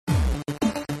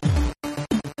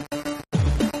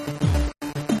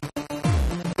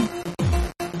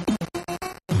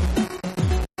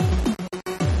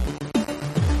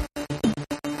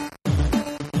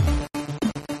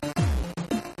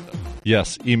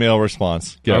Yes, email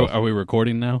response. Go. Are we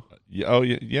recording now?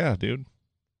 Yeah, dude.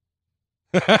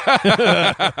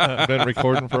 I've been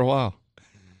recording for a while.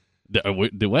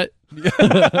 Do what?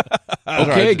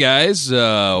 Okay, guys,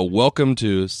 welcome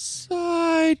to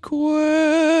Side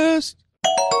Quest.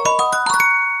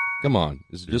 Come on,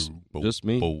 is it just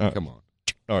me? Come on.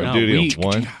 All right, No, dude. we-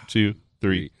 1, 2,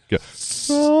 3, go.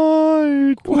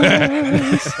 Side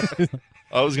Quest.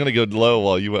 I was gonna go low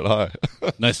while you went high.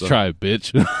 Nice try,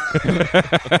 bitch.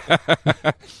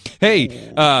 Hey,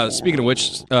 speaking of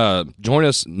which, join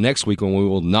us next week when we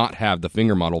will not have the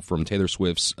finger model from Taylor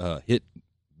Swift's hit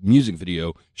music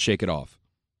video, Shake It Off.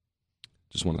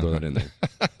 Just want to throw that in there.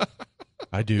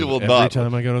 I do You will every not.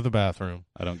 time I go to the bathroom.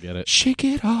 I don't get it. Shake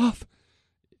it off.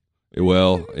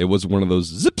 Well, it was one of those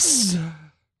zips.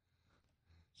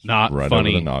 Not Right funny.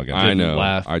 over the noggin. I know.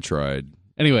 laugh. I tried.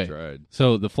 Anyway, Tried.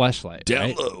 so the flashlight. Down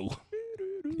Right? low.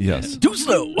 Yes. Too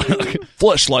slow.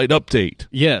 Fleshlight update.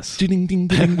 Yes. Ding, ding,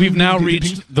 ding, We've now ding,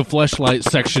 reached ding. the fleshlight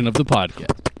section of the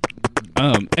podcast.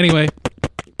 Anyway,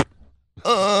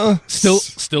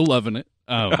 still loving it.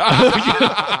 In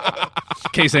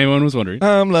case anyone was wondering.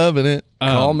 I'm loving it.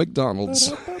 Call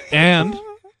McDonald's. And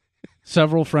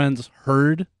several friends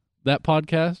heard that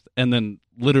podcast and then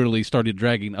literally started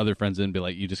dragging other friends in and be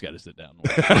like, you just got to sit down.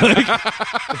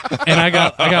 And I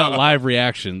got live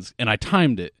reactions and I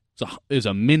timed it. So it was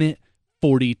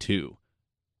 1:42.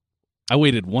 I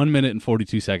waited 1 minute and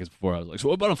 42 seconds before I was like, so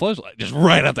what about a flashlight? Just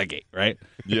right out the gate, right?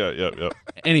 Yeah.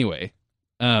 Anyway,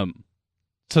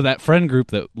 so that friend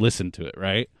group that listened to it,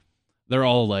 right? They're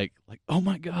all like, oh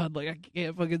my God, like I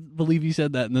can't fucking believe you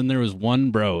said that. And then there was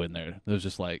one bro in there that was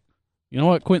just like, you know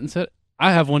what Quentin said?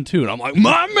 I have one too. And I'm like,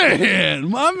 my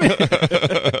man.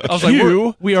 I was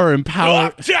like, we are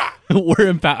empowered.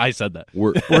 I said that.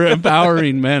 We're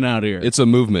empowering men out here. It's a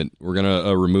movement. We're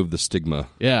gonna remove the stigma.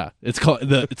 Yeah, it's called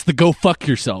the go fuck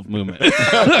yourself movement. Let's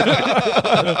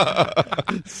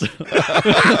do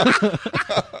it.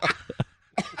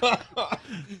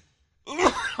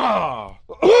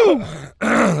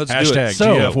 Hashtag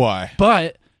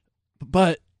GFY.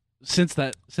 But since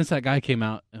that guy came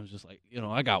out and was just like,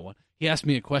 I got one. He asked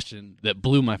me a question that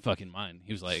blew my fucking mind.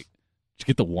 He was like, "Did you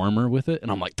get the warmer with it?"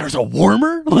 And I'm like, "There's a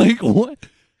warmer? Like what?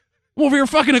 I'm over here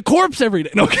fucking a corpse every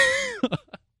day." No.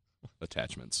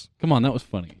 Attachments. Come on, that was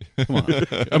funny. Come on.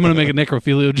 I'm gonna make a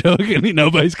necrophilia joke and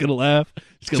nobody's gonna laugh.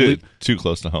 Just gonna Too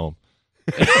close to home.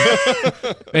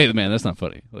 Hey, man, that's not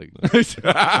funny. Like, What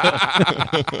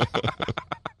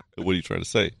are you trying to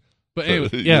say? but anyway,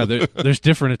 yeah, there's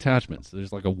different attachments.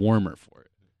 There's like a warmer for it,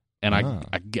 and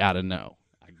I gotta know.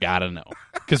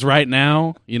 Because right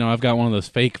now, I've got one of those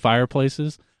fake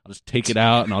fireplaces. I'll just take it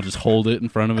out and I'll just hold it in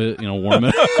front of it, warm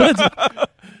it.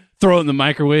 Throw it in the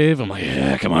microwave. I'm like,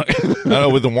 yeah, come on. I know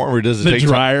with the warmer, does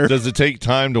it take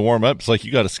time to warm up? It's like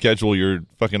you got to schedule your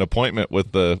fucking appointment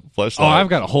with the fleshlight. Oh, I've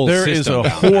got a whole There is system. a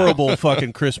horrible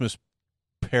fucking Christmas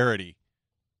parody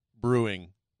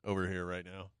brewing over here right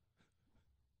now.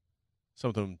 Some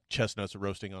of them chestnuts are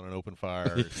roasting on an open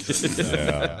fire.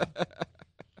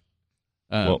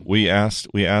 Yeah. Well, we asked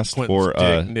Quentin's for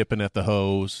dick nipping at the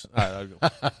hose.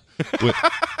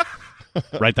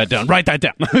 Write that down.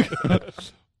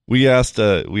 we asked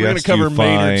We're going to cover you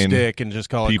Maynard's find dick and just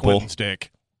call it people. Quentin's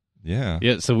dick. Yeah.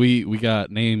 Yeah, so we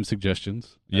got name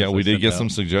suggestions. Yeah, as we I did sent get out. some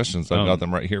suggestions. I've got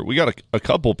them right here. We got a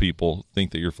couple people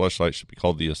think that your fleshlight should be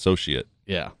called the Associate.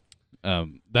 Yeah.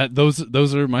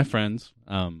 Those are my friends.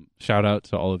 Shout out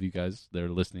to all of you guys that are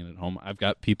listening at home. I've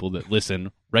got people that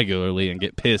listen regularly and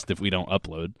get pissed if we don't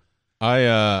upload.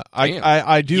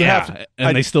 I do have to,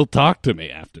 and they still talk to me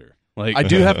after. Like I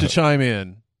do have to chime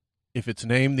in. If it's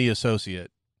named the Associate,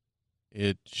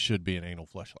 it should be an anal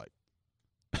fleshlight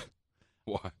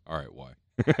Why? All right, why?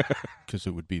 because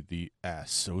it would be the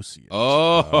Associate.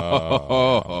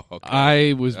 Oh, okay.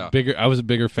 I was a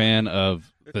bigger fan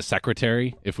of the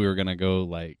secretary if we were gonna go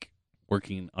like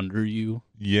working under you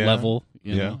level.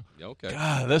 You know? Yeah, okay.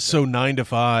 God, that's so 9 to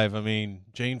 5. I mean,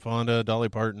 Jane Fonda, Dolly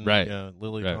Parton, Right.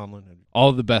 Lily Right. Tomlin.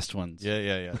 All the best ones.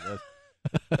 Yeah.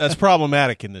 That's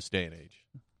problematic in this day and age.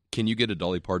 Can you get a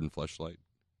Dolly Parton fleshlight?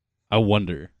 I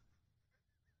wonder.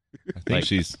 I think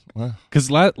she's. Well, Because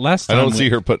last time I don't see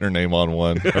her putting her name on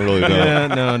one. I really don't. Yeah,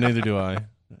 no, neither do I.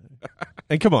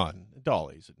 And come on,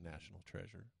 Dolly's a national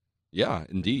treasure. Yeah,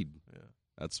 indeed. Yeah.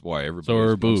 That's why everybody So are her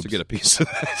wants boobs. to get a piece of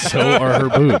that. So are her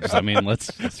boobs. I mean,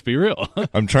 let's be real.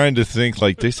 I'm trying to think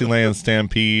like Dixieland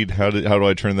Stampede. How do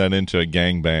I turn that into a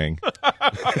gangbang?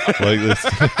 Like this.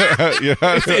 Yeah.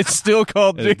 It's still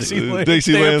called Dixieland.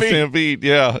 Dixieland Stampede.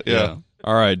 Yeah.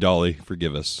 All right, Dolly,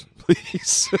 forgive us,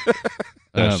 please.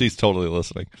 Yeah, she's totally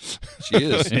listening. She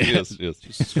is. She is.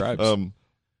 She subscribes.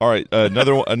 All right,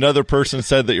 another person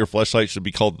said that your fleshlight should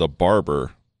be called the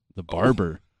barber. The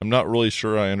barber. I'm not really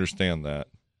sure I understand that,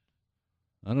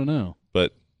 I don't know.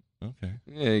 but okay.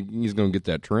 Yeah, he's gonna get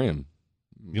that trim.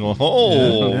 You know,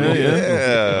 oh Yeah, yeah.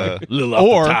 yeah. A little off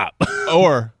Or- the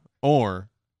top. Or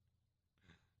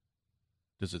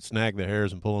does it snag the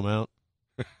hairs and pull them out?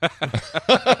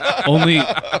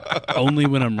 only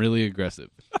when I'm really aggressive.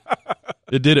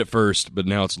 It did at first, but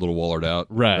now it's a little wallered out.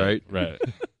 Right.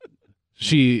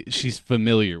 She's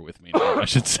familiar with me now, I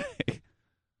should say.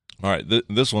 All right,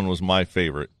 this one was my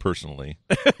favorite personally.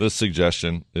 This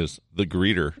suggestion is the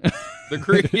greeter,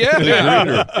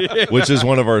 Yeah. which is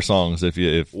one of our songs.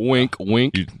 If Wink,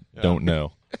 wink. you don't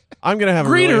know, I'm gonna have a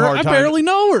really Greeter, hard I time. barely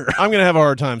know her. I'm gonna have a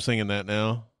hard time singing that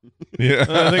now. yeah.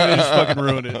 I think they just fucking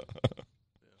ruined it.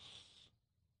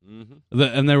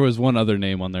 And there was one other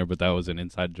name on there, but that was an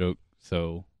inside joke,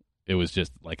 so it was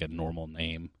just like a normal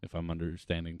name, if I'm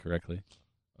understanding correctly.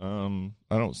 I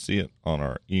don't see it on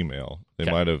our email. They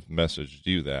Okay. might have messaged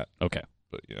you that, Okay.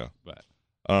 but yeah, But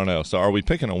I don't know. So, are we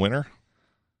picking a winner?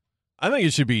 I think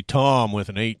it should be Tom with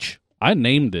an H. I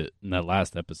named it in that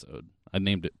last episode. I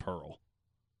named it Pearl.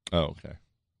 Oh, okay.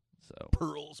 So,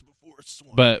 Pearls before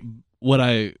swine. but what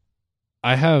I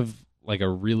have like a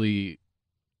really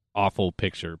awful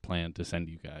picture planned to send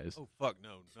you guys. oh fuck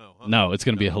no. Huh? No, it's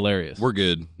going to be hilarious. We're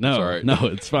good. No, It's all right. no,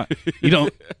 it's fine.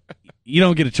 You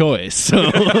don't get a choice. So,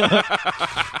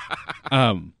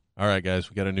 All right, guys,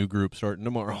 we got a new group starting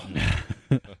tomorrow.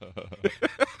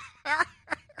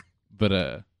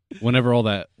 but whenever all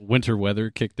that winter weather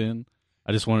kicked in,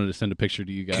 I just wanted to send a picture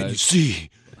to you Can you guys. see?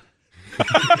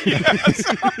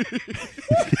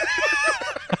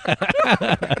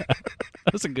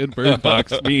 That's a good Bird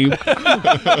Box meme.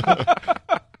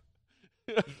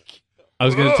 I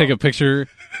was gonna take a picture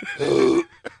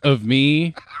of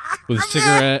me with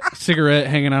a cigarette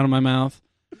hanging out of my mouth,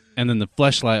 and then the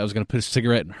fleshlight. I was gonna put a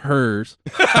cigarette in hers,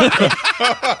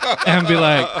 and be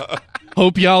like,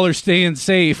 "Hope y'all are staying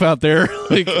safe out there.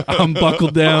 Like I'm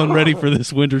buckled down, ready for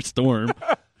this winter storm."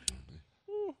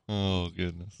 Oh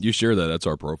goodness. You share that. That's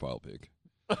our profile pic.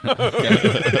 Wait a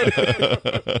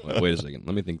second.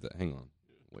 Let me think that. Hang on.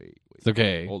 Wait. It's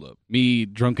okay. Hold up. Me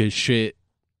drunk as shit,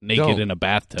 naked Don't. in a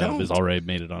bathtub, Don't. has already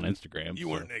made it on Instagram. You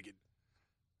so- weren't naked.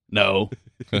 No,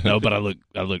 but I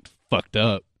looked fucked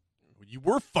up. You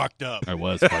were fucked up. I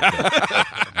was fucked up.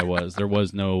 I was. There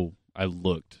was no. I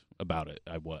looked about it.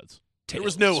 I was. There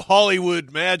was no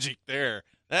Hollywood magic there.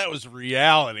 That was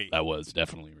reality. That was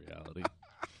definitely reality.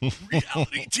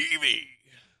 Reality TV.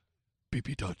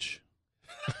 PP touch.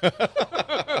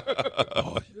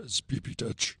 Oh yes, PP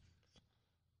touch.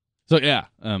 So yeah,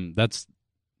 that's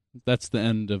the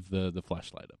end of the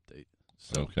flashlight update.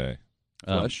 So Okay.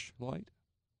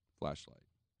 Flashlight.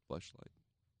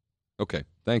 Okay.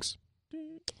 Thanks.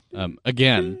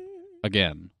 again,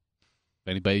 if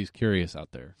anybody's curious out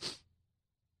there,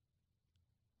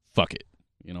 fuck it.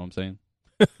 You know what I'm saying?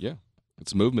 Yeah,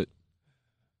 it's a movement.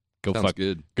 Go Sounds fuck.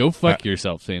 good. Go fuck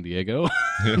yourself, San Diego.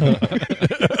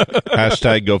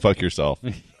 Hashtag go fuck yourself.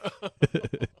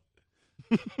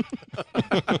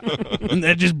 Wouldn't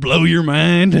that just blow your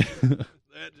mind?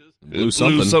 Blew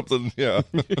something. something. Yeah.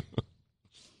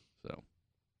 So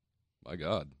My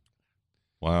God.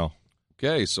 Wow.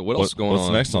 Okay, so what else is going What's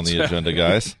on? next on the agenda,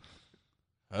 guys?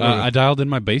 I dialed in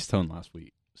my bass tone last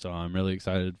week, so I'm really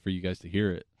excited for you guys to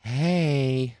hear it.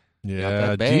 Hey.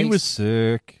 Yeah, that Dee bass. was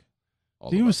sick.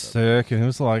 All Dee about was that. sick, and it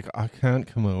was like, I can't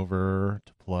come over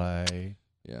to play.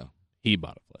 Yeah. He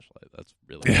bought a flashlight. That's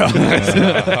really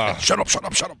Shut up.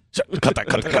 Cut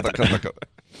that.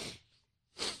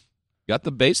 Got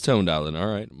the bass tone dialed in. All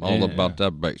right. I'm all Yeah. about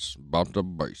that bass. About the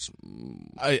bass.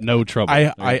 no trouble.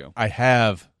 There you go. I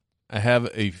have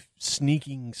a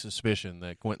sneaking suspicion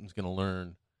that Quentin's going to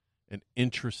learn an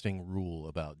interesting rule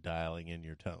about dialing in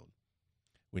your tone.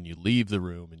 When you leave the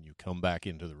room and you come back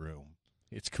into the room,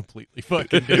 it's completely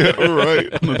fucking different. Yeah, right.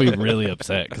 I'm gonna be really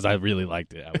upset because I really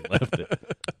liked it. I left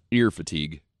it. Ear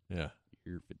fatigue. Yeah,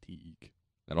 Ear fatigue.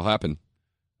 That'll happen.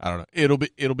 I don't know.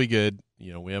 It'll be good.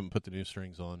 You know, we haven't put the new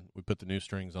strings on. We put the new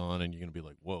strings on, and you're going to be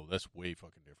like, "Whoa, that's way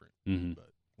fucking different." Mm-hmm. But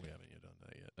we haven't yet done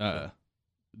that yet.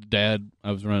 Dad,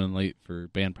 I was running late for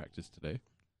band practice today.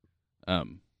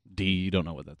 D, you don't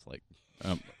know what that's like.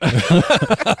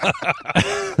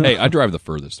 Hey, I drive the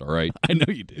furthest, all right? I know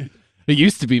you do. It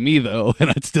used to be me though, and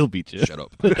I'd still beat you. Shut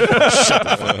up.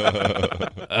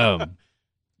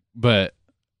 But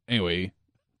anyway,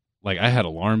 like I had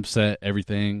alarm set,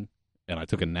 everything, and I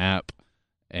took a nap,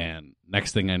 and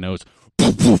next thing I know, it's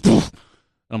and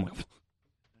I'm like,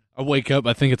 I wake up,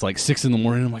 I think it's like 6 a.m.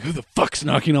 I'm like, who the fuck's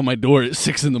knocking on my door at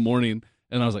 6 a.m? And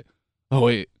I was like, oh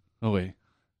wait,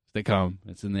 They come.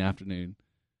 It's in the afternoon.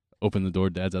 Open the door.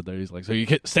 Dad's out there. He's like, "So you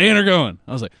staying or going?"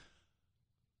 I was like,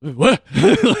 "What?"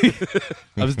 Like,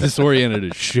 I was disoriented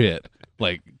as shit.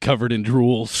 Like covered in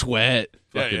drool, sweat.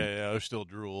 Fucking I was still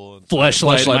drool and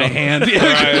fleshlight in my hand.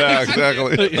 Yeah,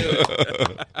 exactly.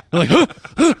 Like,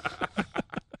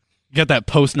 got that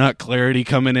post-nut clarity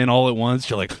coming in all at once.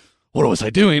 You're like, what was I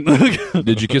doing?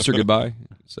 Did you kiss her goodbye?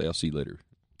 Say, I'll see you later.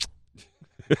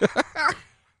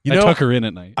 You I know, tuck her in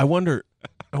at night. I wonder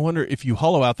if you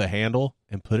hollow out the handle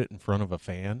and put it in front of a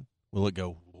fan, will it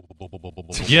go?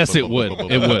 Yes, it would.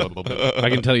 It would. I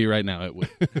can tell you right now, it would.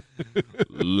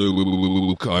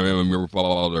 Luke, I am your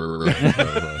father.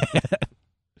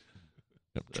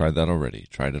 Tried that already.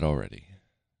 Tried it already.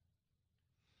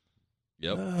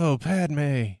 Yep. Oh,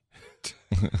 Padme.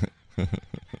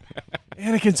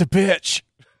 Anakin's a bitch.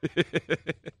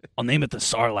 I'll name it the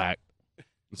Sarlacc.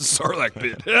 Sarlacc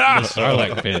pit. The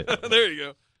Sarlacc pit. There you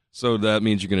go. So that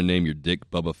means you're going to name your dick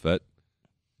Bubba Fett?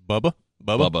 Bubba?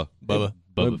 Bubba. Bubba.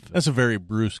 Bubba Fett. That's a very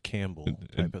Bruce Campbell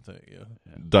type of thing. Yeah.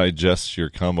 Digests your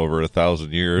cum over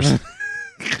 1,000 years.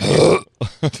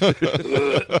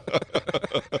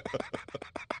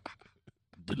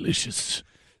 Delicious.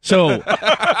 So,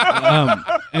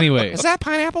 anyway. Is that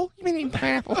pineapple? You mean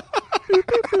pineapple? The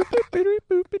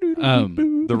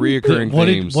reoccurring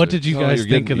themes. What did you guys you're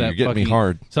think getting, of that you're getting fucking... me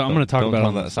hard. So I'm going to talk Don't about it call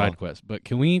on the that side song. quest, but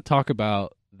can we talk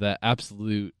about the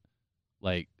absolute,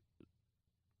 like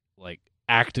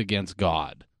act against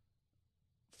God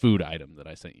food item that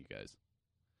I sent you guys?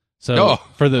 So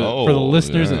for the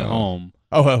listeners at yeah. home,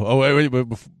 Wait.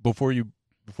 Before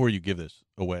you give this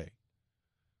away,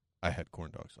 I had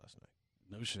corn dogs last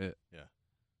night. no shit. Yeah.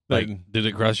 Like, did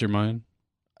it cross your mind?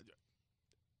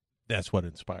 That's what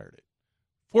inspired it.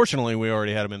 Fortunately, we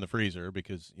already had them in the freezer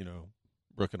because,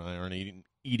 Brooke and I aren't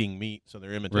eating meat, so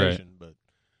they're imitation. But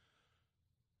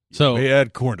So we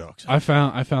had corn dogs. I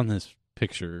found this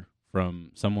picture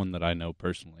from someone that I know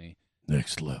personally,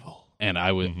 Next level. and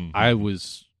I Mhm.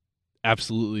 was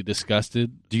absolutely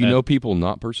disgusted. Do you know people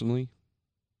not personally?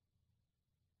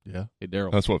 Yeah. Hey,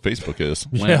 Daryl? That's what Facebook is.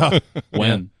 When? Yeah.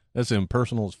 When? That's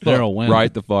impersonal as fuck. Daryl, when?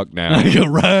 Right the fuck now.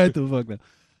 Right the fuck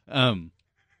now.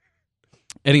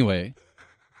 Anyway,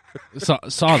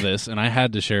 saw this, and I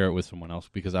had to share it with someone else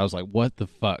because I was like, what the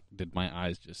fuck did my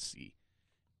eyes just see?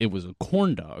 It was a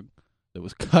corn dog that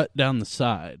was cut down the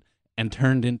side and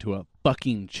turned into a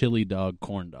fucking chili dog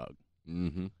corn dog.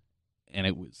 Mm-hmm. And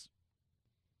it was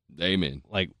Amen.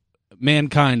 like,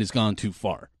 mankind has gone too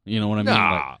far. You know what I mean?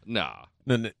 Like, Nah.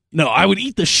 no, I would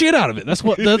eat the shit out of it. That's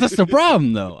the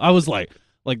problem, though. I was like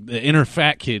the inner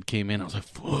fat kid came in. I was like,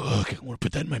 fuck, I want to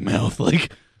put that in my mouth.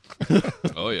 Like,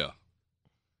 Oh, yeah.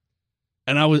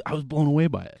 and I was blown away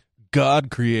by it. God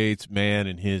creates man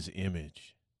in his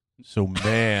image. So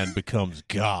man becomes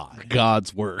God.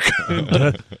 God's work.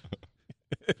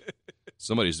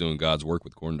 Somebody's doing God's work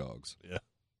with corn dogs.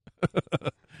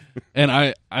 And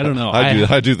I don't know.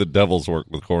 I do the devil's work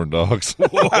with corn dogs.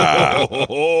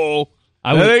 Oh,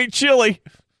 I That was, ain't chili.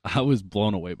 I was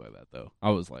blown away by that, though.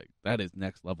 I was like, that is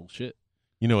next level shit.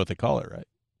 You know what they call it, right?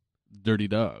 Dirty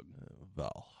dog.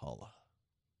 Valhalla.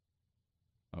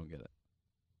 I don't get it.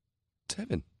 it's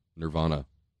heaven. Nirvana.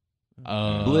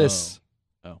 Bliss.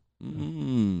 Oh.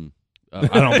 Mm. I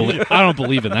don't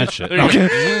believe in that shit.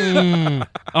 Okay. I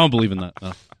don't believe in that.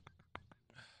 No.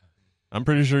 I'm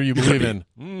pretty sure you believe in.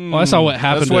 Well, I saw what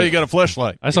happened. That's why to- you got a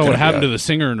fleshlight. I saw what happened to the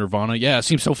singer in Nirvana. Yeah, it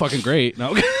seems so fucking great.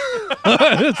 No.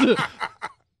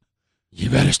 You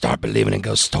better start believing in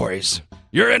ghost stories.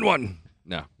 You're in one.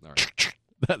 No. All right.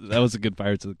 that was a good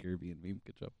Pirates of the Caribbean meme.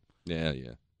 Good job. Yeah,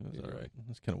 yeah. That's You're all right.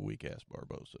 That's kind of weak ass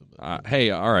Barbosa. But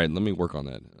Hey, all right. Let me work on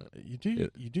that. you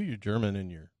do your German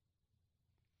and your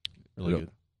really good.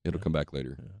 It'll come back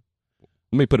later. Yeah.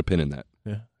 Let me put a pin in that.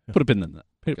 Yeah. Put a pin in that.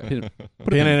 Put a pin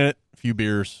Pin in it. A few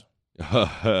beers.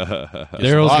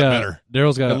 Daryl's lot got. better.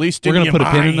 Daryl's got. At least we're in gonna your put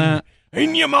a pin in mind. that.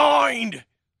 In your mind.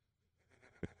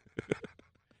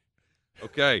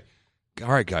 Okay.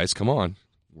 All right, guys, come on.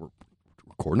 We're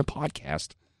recording a podcast.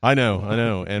 I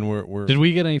know, and we're. Did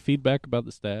we get any feedback about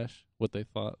the stash? What they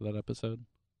thought of that episode?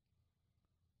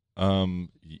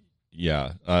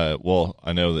 Yeah. Well,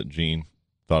 I know that Gene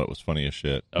thought it was funny as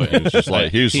shit. Oh, He was just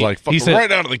like, He fucking said-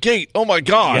 right out of the gate. Oh my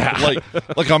god! Yeah.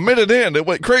 Like a minute in, it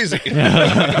went crazy.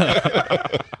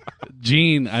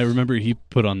 Gene, I remember he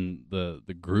put on the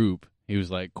group. He was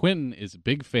like, Quentin is a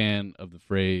big fan of the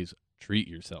phrase "treat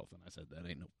yourself," and I said that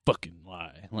ain't no fucking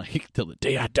lie. Like till the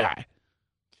day I die.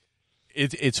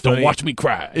 It's Don't funny. watch me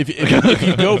cry. If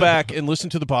you go back and listen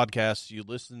to the podcasts, you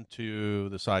listen to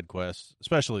the side quests,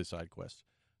 especially the side quests,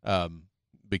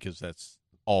 because that's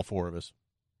all four of us,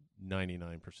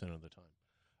 99% of the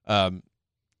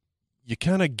you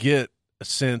kind of get a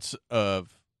sense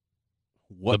of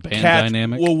what The band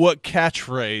dynamic? Well, what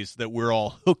catchphrase that we're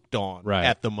all hooked on Right.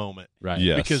 at the moment, Right.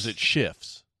 Yes. because it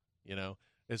shifts. You know,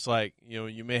 it's like,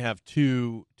 you may have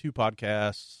two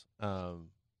podcasts,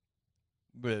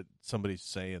 but somebody's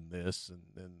saying this, and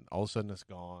then all of a sudden it's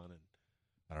gone, and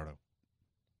I don't know.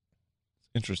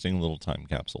 Interesting little time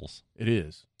capsules. It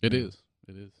is. It is.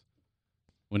 It is.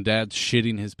 When Dad's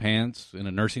shitting his pants in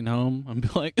a nursing home, I'm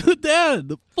like, Dad,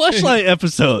 the Fleshlight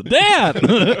episode, Dad.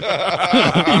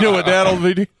 You know what Dad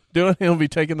will be doing? He'll be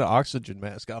taking the oxygen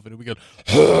mask off, and he'll be going,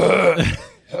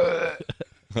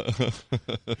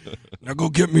 Now go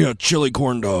get me a chili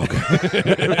corn dog.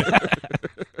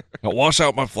 Now wash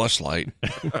out my fleshlight.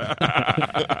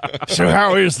 So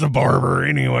how is the barber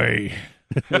anyway?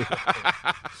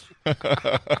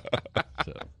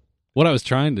 So, what I was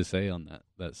trying to say on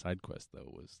that side quest,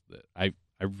 though, was that I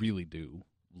really do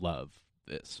love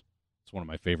this. It's one of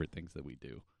my favorite things that we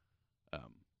do.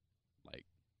 Like,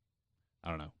 I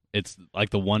don't know. It's like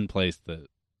the one place that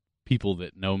people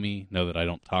that know me know that I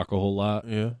don't talk a whole lot,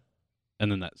 yeah.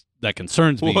 and then that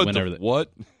concerns me What whenever the, that.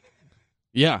 what?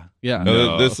 Yeah, yeah.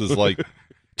 No, this is like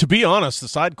To be honest, the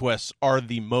side quests are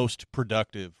the most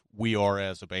productive we are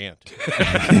as a band.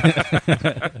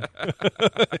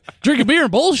 Drinking beer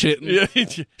and bullshit.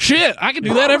 Shit, I can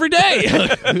do that every day.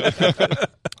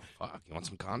 Fuck, you want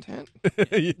some content? Want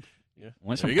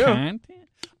There some you go. content?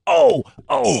 Oh,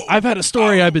 I've had a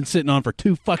story I've been sitting on for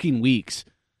 2 fucking weeks.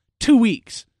 2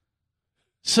 weeks.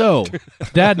 So,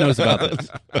 Dad knows about this.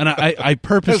 And I that's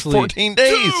purposely 14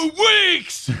 days.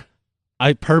 weeks.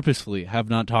 I purposefully have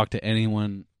not talked to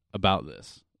anyone about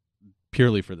this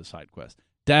purely for the side quest.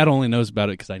 Dad only knows about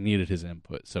it because I needed his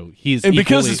input. So he's And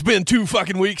because equally- it's been 2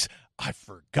 fucking weeks, I've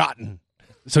forgotten.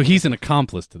 so he's an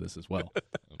accomplice to this as well.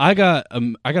 I got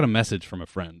a message from a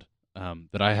friend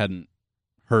that I hadn't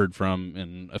heard from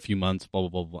in a few months. Blah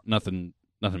blah blah blah. Nothing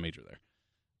major there.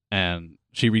 And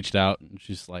she reached out and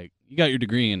she's like, "You got your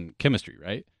degree in chemistry,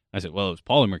 right?" I said, "Well, it was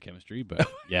polymer chemistry, but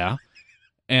yeah."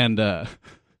 And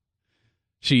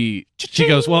she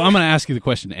goes, "Well, I'm going to ask you the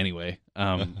question anyway,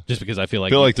 just because I feel I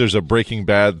like feel like there's a Breaking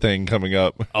Bad thing coming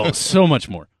up. oh, so much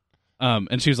more."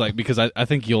 And she was like, "Because I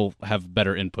think you'll have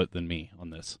better input than me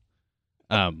on this."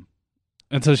 And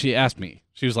so she asked me.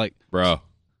 She was like, Bro.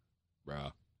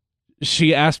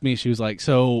 she asked me, she was like,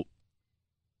 "So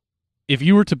if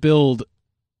you were to build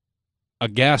a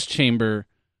gas chamber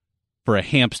for a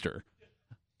hamster,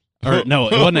 or no,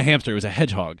 it wasn't a hamster, it was a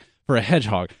hedgehog. For a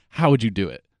hedgehog, how would you do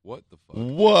it?" What the fuck?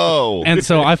 Whoa. And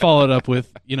so I followed up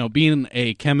with, being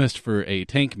a chemist for a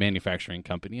tank manufacturing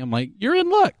company, I'm like, "You're in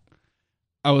luck."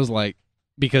 I was like,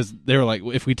 because they were like,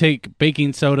 if we take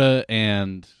baking soda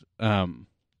and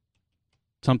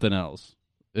something else,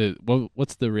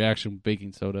 what's the reaction with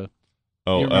baking soda?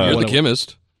 oh, you remember You're what the it-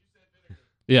 chemist.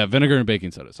 Yeah, vinegar and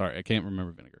baking soda. Sorry, I can't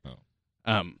remember vinegar.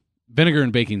 Oh. Vinegar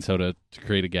and baking soda to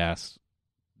create a gas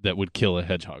that would kill a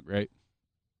hedgehog, right?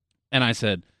 And I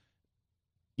said,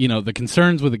 the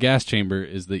concerns with a gas chamber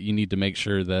is that you need to make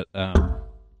sure that,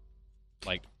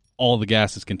 like, all the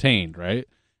gas is contained, right?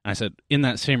 And I said, in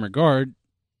that same regard,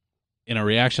 in a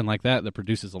reaction like that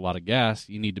produces a lot of gas,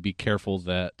 you need to be careful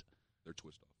that, They're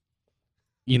twist off.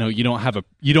 you don't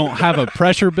have a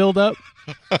pressure buildup.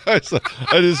 I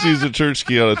just used a church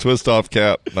key on a twist off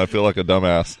cap, and I feel like a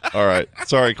dumbass. All right.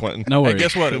 Sorry, Quentin. No Hey, worries.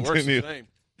 guess what? It works Continue. the same.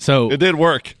 So, It did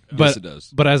work. Yes, it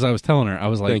does. but as I was telling her, I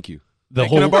was like, Thank you. the Hey,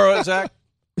 can I whole borrow it, Zach?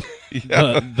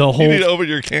 Yeah. the You need to whole open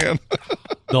your can.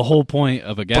 the whole point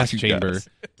of a gas Fuck you chamber guys.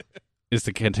 is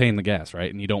to contain the gas,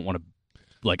 right? And you don't want to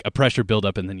like a pressure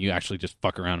buildup, and then you actually just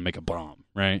fuck around and make a bomb,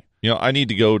 right? I need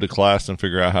to go to class and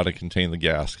figure out how to contain the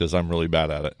gas because I'm really bad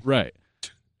at it. Right.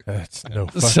 That's no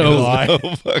fucking So- lie.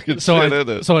 No fucking So shit in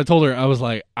it. So I told her, I was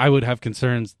like, I would have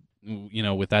concerns,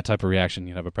 with that type of reaction.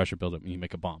 You'd have a pressure buildup and you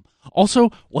make a bomb. Also,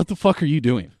 what the fuck are you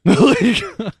doing? Right,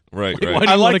 Why right. do you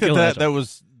I wanna like kill a that. hedgehog? That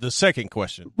was the second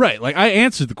question. Right. Like I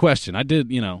answered the question. I did.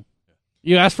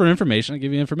 You asked for information. I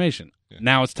give you information. Yeah.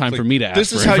 Now it's time It's for like, me to ask this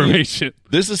for is how you- information.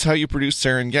 This is how you produce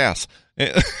sarin gas.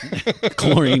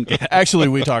 Chlorine gas. Actually,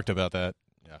 we talked about that.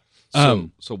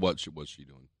 So what's she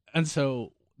doing? And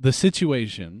so the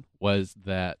situation was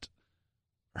that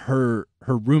her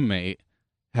roommate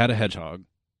had a hedgehog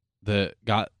that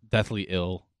got deathly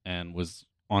ill and was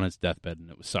on its deathbed and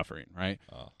it was suffering, right?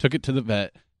 Oh. Took it to the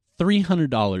vet,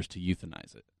 $300 to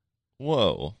euthanize it.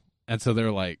 Whoa. And so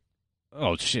they're like,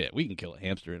 "Oh shit, we can kill a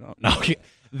hamster." No,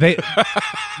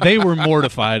 they were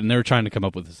mortified and they were trying to come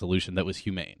up with a solution that was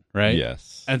humane, right?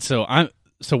 Yes. And so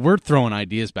we're throwing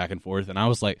ideas back and forth, and I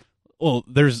was like, "Well,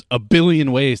 there's a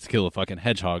billion ways to kill a fucking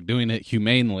hedgehog. Doing it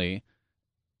humanely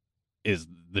is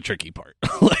the tricky part.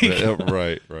 Like,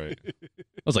 Right. I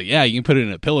was like, yeah, you can put it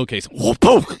in a pillowcase,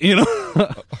 you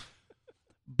know.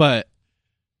 But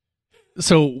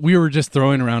so we were just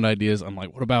throwing around ideas. I'm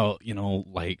like, what about, you know,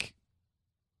 like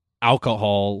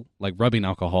alcohol, like rubbing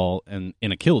alcohol and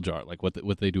in a kill jar, like what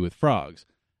they do with frogs.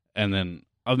 And then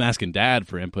I'm asking Dad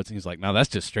for inputs, and he's like, no, that's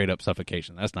just straight up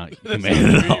suffocation. That's not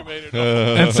humane at all.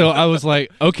 And so I was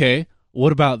like, okay,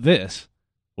 what about this?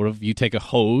 What if you take a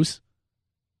hose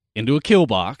into a kill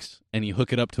box and you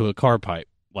hook it up to a car pipe?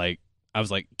 Like, I was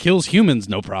like, kills humans,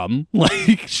 no problem.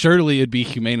 Like, surely it'd be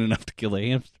humane enough to kill a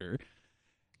hamster.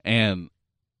 And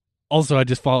also, I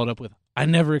just followed up with, I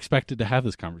never expected to have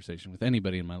this conversation with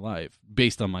anybody in my life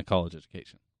based on my college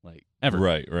education, like, ever.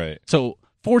 Right. So,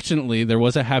 fortunately, there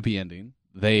was a happy ending.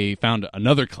 They found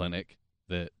another clinic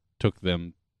that took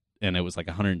them, and it was like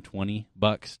 $120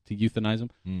 to euthanize them.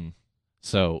 Mm.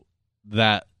 So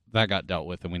that got dealt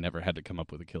with, and we never had to come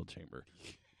up with a kill chamber.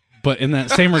 But in that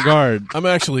same regard, I'm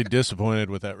actually disappointed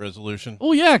with that resolution.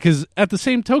 oh yeah, because at the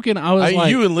same token, I was like,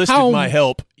 you enlisted how- my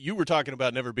help. You were talking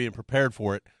about never being prepared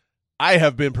for it. I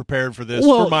have been prepared for this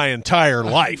Well- for my entire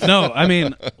life. No, I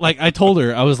mean, like I told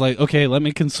her, I was like, okay, let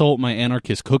me consult my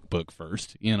anarchist cookbook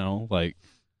first. You know, like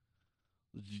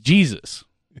Jesus.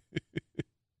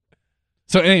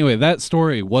 So anyway, that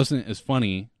story wasn't as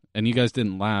funny, and you guys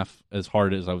didn't laugh as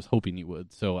hard as I was hoping you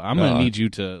would. So I'm gonna need you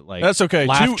to like That's okay.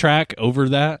 laugh track over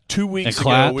that. 2 weeks And ago,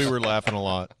 claps. we were laughing a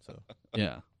lot. So.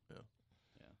 Yeah.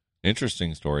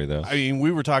 Interesting story, though. I mean,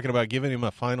 we were talking about giving him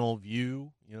a final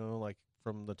view, you know, like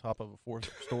from the top of a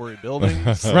 4-story building.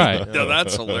 Right. No,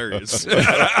 that's hilarious.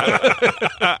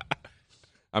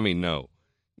 I mean, no,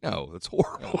 that's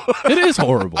horrible. It is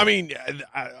horrible. I mean,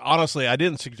 honestly, I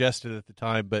didn't suggest it at the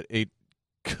time, but it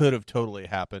could have totally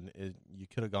happened. You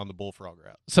could have gone the bullfrog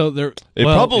route. so there It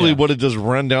well, probably yeah. would have just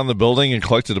run down the building and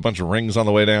collected a bunch of rings on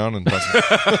the way down. And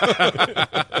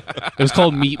It was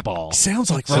called Meatball. Sounds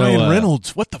like So, Ryan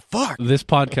Reynolds. What the fuck? This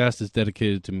podcast is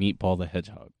dedicated to Meatball the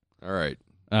Hedgehog. All right.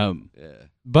 Yeah.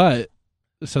 But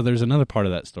so there's another part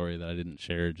of that story that I didn't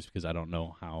share just because I don't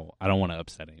know how. I don't want to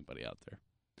upset anybody out there.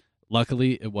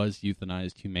 Luckily, it was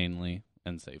euthanized humanely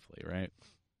and safely, right?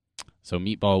 So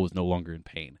Meatball was no longer in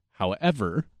pain.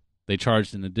 However, they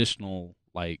charged an additional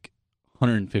like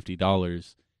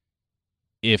 $150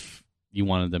 if you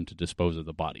wanted them to dispose of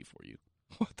the body for you.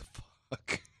 What the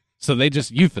fuck? So they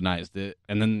just euthanized it,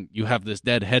 and then you have this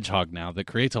dead hedgehog now that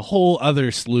creates a whole other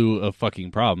slew of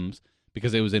fucking problems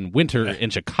because it was in winter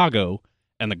in Chicago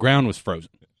and the ground was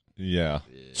frozen. yeah,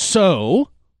 So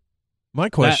My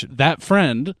question. that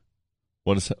friend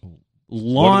what is that?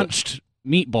 launched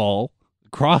Meatball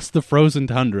across the frozen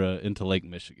tundra into Lake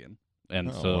Michigan. And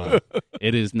Oh, so wow.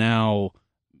 it is now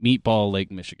Meatball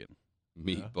Lake Michigan.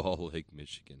 Meatball Lake,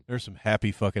 Michigan. There's some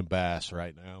happy fucking bass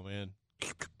right now, man.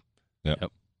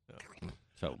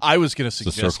 So I was going to It's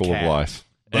the suggest circle cat, of life.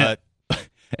 but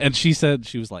and she said,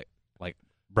 she was like,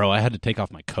 bro, I had to take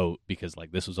off my coat because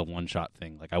like this was a one shot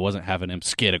thing. Like I wasn't having him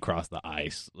skid across the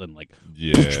ice and like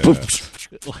Yeah,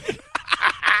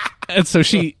 and so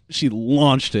she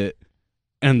launched it,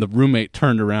 and the roommate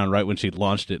turned around right when she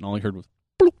launched it, and all I heard was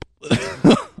bloop.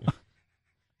 It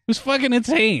was fucking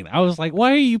insane. I was like,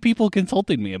 why are you people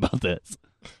consulting me about this?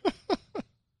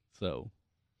 So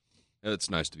It's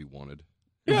nice to be wanted.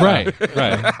 right.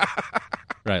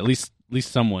 At least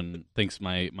someone thinks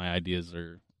my ideas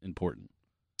are important.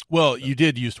 well, you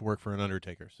did used to work for an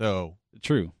undertaker, so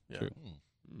True. Yeah. True.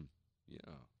 Yeah.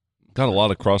 got a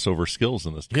lot of crossover skills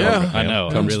in this. Yeah. department, I man. know.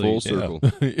 Comes really- full circle.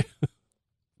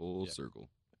 Full Yeah. circle.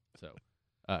 So,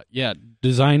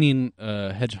 designing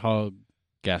a hedgehog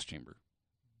gas chamber.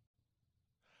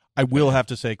 I will have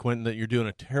to say, Quentin, that you're doing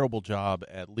a terrible job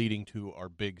at leading to our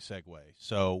big segue.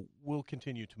 So we'll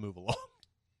continue to move along.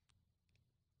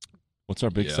 What's our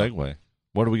big Yeah. segue?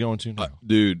 What are we going to now?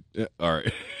 Dude, all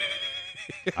right.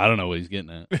 I don't know what he's getting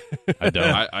at. I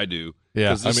don't. I do. Yeah.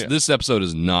 'Cause This, this episode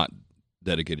is not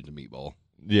dedicated to Meatball.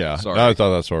 Yeah, Sorry. I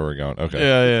thought that's where we're going.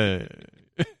 Okay.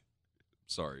 Yeah.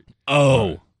 Sorry.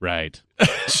 Oh, right.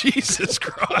 Jesus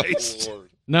Christ.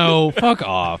 No, fuck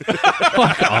off.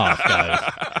 Fuck off,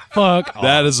 guys. Fuck off.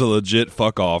 That is a legit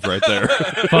fuck off right there.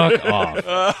 Fuck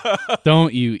off.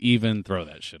 Don't you even throw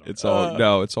that shit on. It's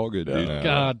all it's all good, dude. No.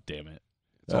 God damn it.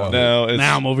 It's all No, it's,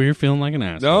 Now I'm over here feeling like an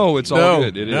asshole. No, it's all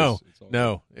good. It is. no, It's all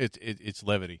no. It's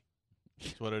levity.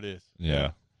 That's what it is.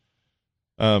 yeah.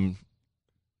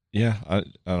 Yeah, I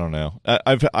don't know.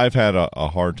 I've had a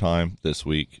hard time this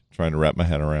week trying to wrap my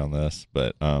head around this,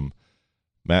 but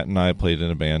Matt and I played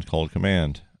in a band called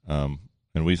Command, and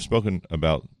we've spoken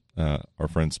about our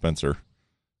friend Spencer,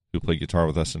 who played guitar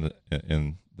with us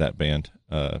in that band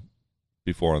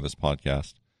before on this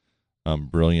podcast.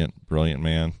 Brilliant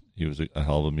man. He was a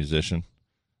hell of a musician,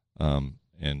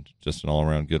 and just an all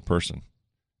around good person.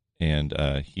 And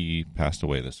he passed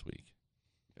away this week.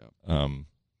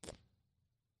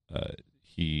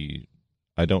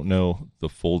 I don't know the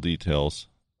full details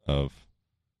of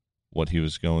what he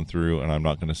was going through, and I'm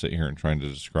not going to sit here and trying to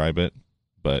describe it,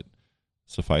 but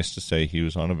suffice to say, he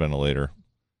was on a ventilator.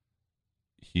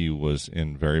 He was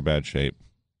in very bad shape,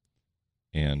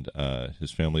 and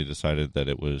his family decided that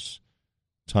it was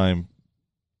time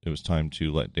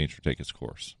to let nature take its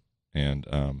course, and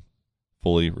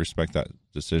fully respect that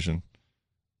decision.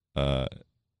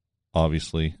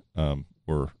 Obviously,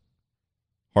 we're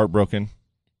heartbroken,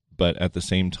 but at the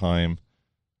same time,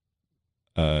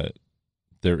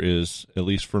 there is, at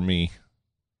least for me,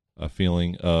 a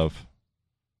feeling of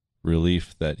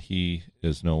relief that he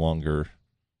is no longer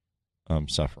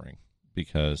suffering,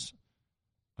 because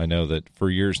I know that for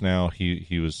years now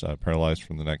he was paralyzed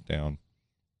from the neck down,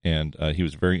 and he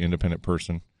was a very independent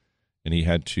person, and he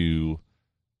had to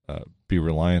be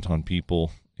reliant on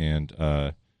people, and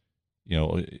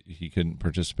he couldn't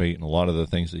participate in a lot of the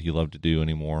things that he loved to do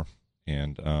anymore,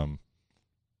 and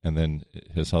then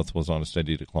his health was on a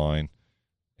steady decline,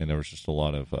 and there was just a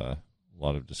lot of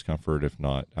discomfort, if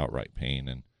not outright pain,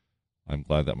 and I'm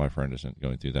glad that my friend isn't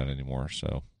going through that anymore.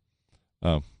 So,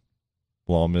 we'll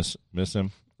all miss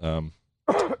him.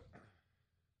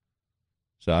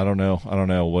 So I don't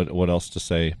know what else to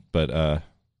say, but I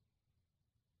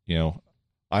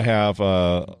have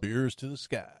Beers to the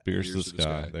sky. Beers to the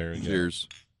sky. There you go. Cheers.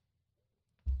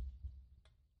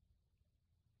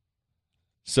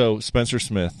 So Spencer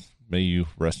Smith, may you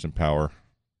rest in power.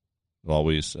 Will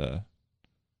always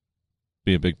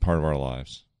be a big part of our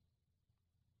lives.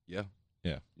 Yeah.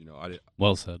 Yeah. I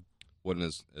Well said.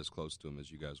 wasn't as close to him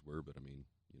as you guys were, but I mean,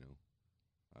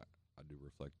 I do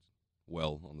reflect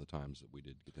well on the times that we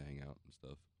did get to hang out and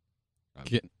stuff.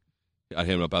 I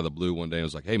hit him up out of the blue one day and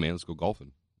was like, "Hey man, let's go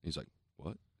golfing." He's like,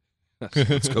 "What?"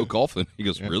 Let's go golfing. He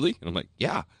goes, "Really?" And I'm like,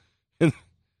 "Yeah." And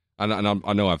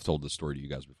I know I've told this story to you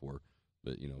guys before,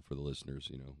 but for the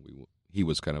listeners, he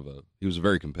was he was a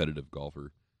very competitive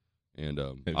golfer, and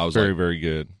I was very, like, very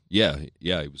good. Yeah,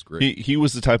 he was great. He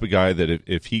was the type of guy that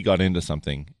if he got into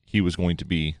something, he was going to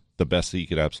be the best he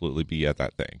could absolutely be at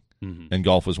that thing. Mm-hmm. And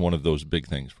golf was one of those big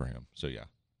things for him. So yeah.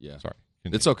 Sorry.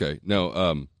 Continue. It's okay.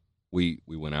 No, we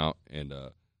went out and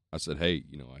I said, "Hey,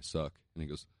 I suck," and he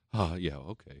goes, "Oh yeah,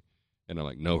 okay." And I'm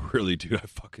like, "No, really, dude, I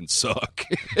fucking suck."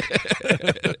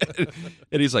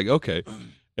 And he's like, "Okay,"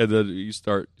 and then he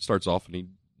starts off and he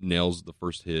nails the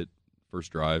first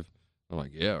drive. I'm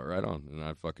like, "Yeah, right on," and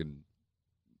I fucking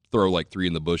throw like 3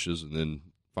 in the bushes and then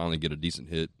finally get a decent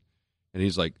hit, and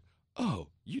he's like, "Oh,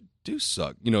 you do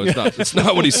suck." It's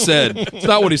not what he said. It's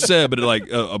not what he said, but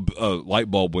a light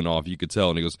bulb went off. You could tell,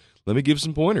 and he goes, "Let me give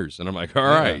some pointers." And I'm like, "All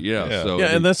right, yeah." So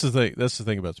and that's the thing. That's the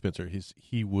thing about Spencer.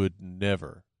 He would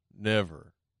never,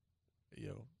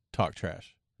 talk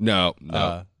trash. no,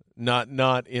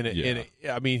 Not in a.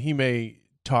 I mean, he may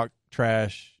talk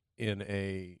trash in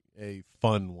a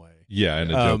fun way. Yeah, in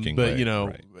a joking but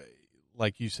way. But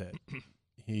like you said,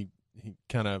 he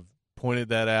kind of pointed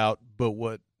that out. But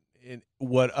what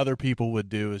other people would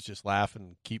do is just laugh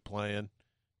and keep playing.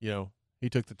 He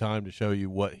took the time to show you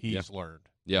what he's learned.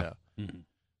 Yeah.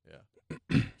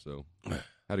 Mm-hmm. So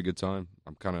had a good time.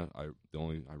 I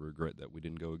regret that we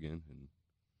didn't go again. And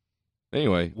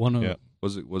anyway,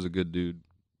 was a good dude,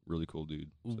 really cool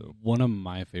dude. So one of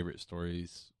my favorite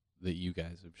stories that you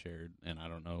guys have shared, and I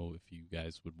don't know if you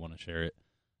guys would want to share it,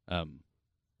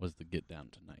 was the Get Down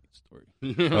Tonight story.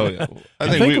 Oh yeah.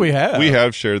 I think we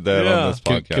have shared that on this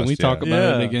podcast. Can we talk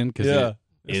about it Yeah. again? Because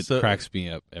it cracks me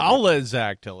up. I'll let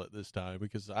Zach tell it this time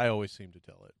because I always seem to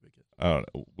tell it. I don't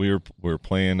know. We were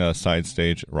playing a side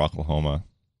stage at Rocklahoma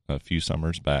a few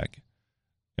summers back,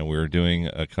 and we were doing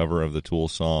a cover of the Tool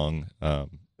song,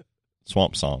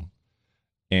 Swamp Song,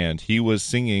 and he was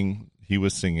singing,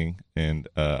 and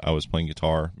I was playing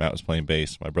guitar. Matt was playing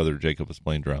bass. My brother Jacob was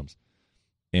playing drums,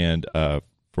 and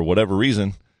for whatever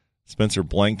reason, Spencer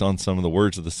blanked on some of the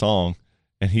words of the song,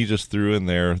 and he just threw in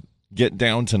there, "Get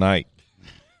Down Tonight."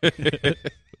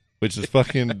 Which is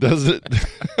fucking does it.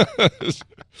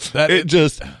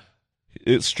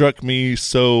 It struck me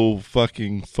so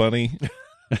fucking funny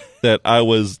that I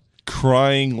was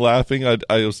crying, laughing. I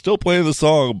was still playing the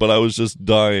song, but I was just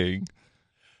dying.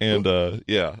 And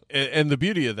And the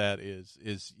beauty of that is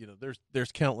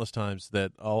there's countless times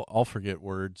that I'll forget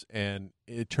words and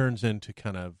it turns into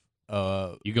kind of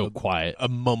You go quiet. a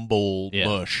mumble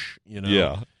mush.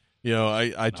 Yeah.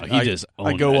 I he just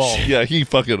I owned go that all shit. Yeah, he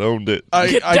fucking owned it.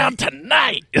 Get down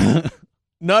tonight.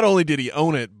 not only did he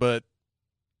own it, but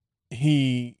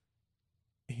he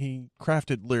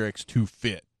crafted lyrics to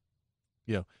fit.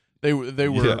 They were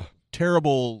Yeah.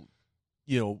 terrible,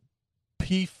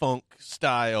 P-Funk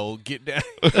style get down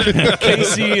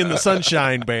KC and the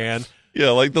Sunshine Band.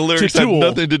 Yeah, like the lyrics had Tool,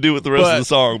 nothing to do with the rest of the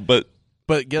song, but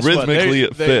But guess Rhythmically,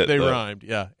 what? it fit, They though. rhymed,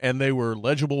 yeah, and they were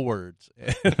legible words.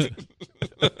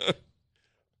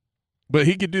 But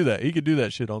he could do that. He could do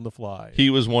that shit on the fly. he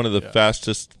was one of the Yeah.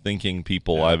 fastest thinking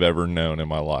people Yeah. I've ever known in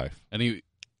my life. And he,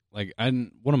 like,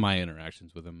 one of my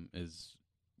interactions with him is,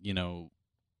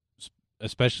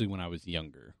 especially when I was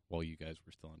younger, while you guys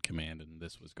were still in command and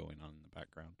this was going on in the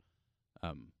background.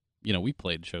 We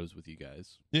played shows with you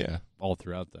guys Yeah. all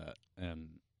throughout that,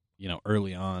 and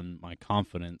early on, my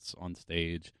confidence on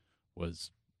stage was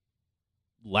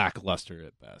lackluster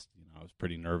at best. I was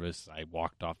pretty nervous. I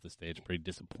walked off the stage pretty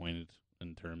disappointed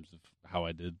in terms of how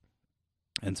I did.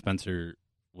 And Spencer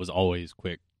was always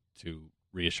quick to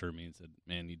reassure me and said,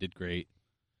 "Man, you did great."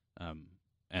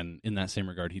 And in that same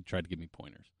regard, he tried to give me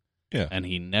pointers. Yeah. And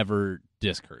he never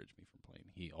discouraged me from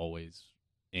playing. He always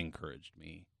encouraged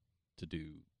me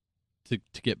to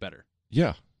get better.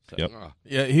 Yeah. So, Yep.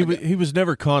 Yeah, he was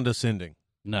never condescending.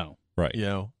 No. Right.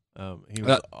 He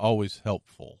was always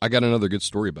helpful. I got another good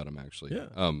story about him, actually. Yeah.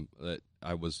 That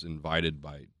I was invited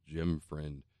by Jim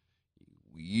Friend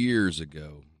years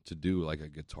ago to do like a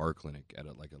guitar clinic at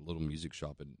a little music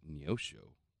shop in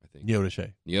Neosho, I think.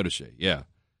 Neodeshe, yeah.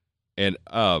 And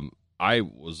I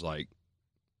was like,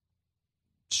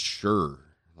 sure,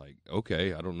 like,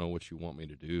 okay, I don't know what you want me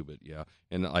to do, but yeah.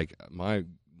 And like my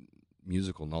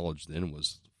musical knowledge then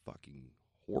was fucking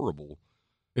horrible.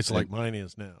 It's like mine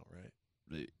is now, right?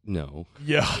 No.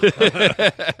 Yeah.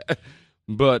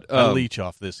 But I leech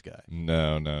off this guy.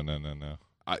 No.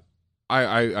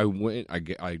 I went.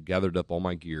 I gathered up all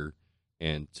my gear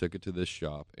and took it to this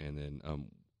shop. And then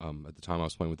at the time I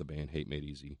was playing with the band Hate Made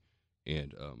Easy,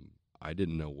 and I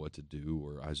didn't know what to do,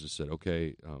 or I just said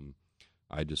okay.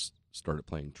 I just started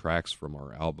playing tracks from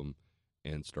our album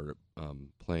and started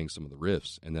playing some of the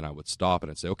riffs, and then I would stop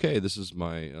and I'd say, okay, this is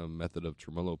my method of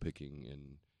tremolo picking,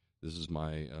 and this is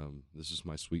my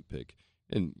sweep pick,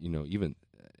 and I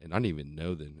didn't even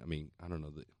know then. I mean, I don't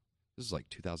know that this is like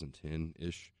 2010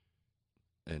 ish.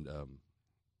 And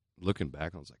looking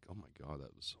back, I was like, "Oh my god,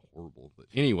 that was horrible." But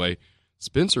anyway,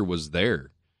 Spencer was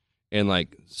there, and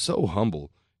like so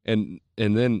humble, and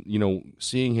then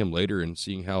seeing him later and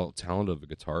seeing how talented of a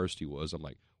guitarist he was, I'm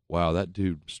like, "Wow, that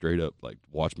dude straight up like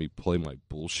watched me play my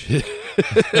bullshit."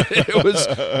 It was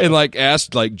and like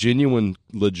asked like genuine,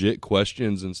 legit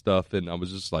questions and stuff, and I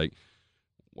was just like,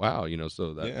 "Wow,"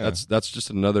 So that's just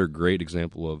another great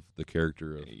example of the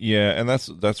character of. Yeah, and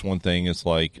that's one thing. It's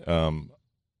like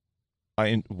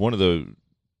one of the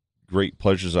great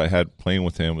pleasures I had playing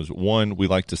with him was, one, we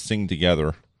like to sing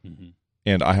together,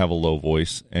 and I have a low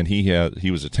voice, and he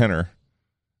was a tenor,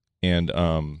 and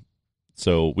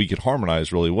so we could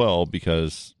harmonize really well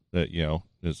because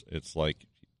it's like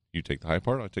you take the high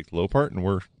part, I take the low part, and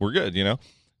we're good,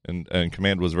 and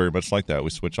Command was very much like that. We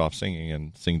switch off singing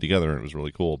and sing together, and it was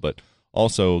really cool. But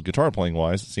also guitar playing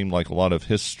wise, it seemed like a lot of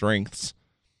his strengths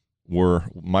were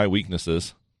my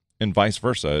weaknesses, and vice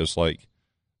versa. It's like,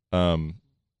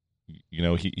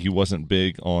 he wasn't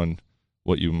big on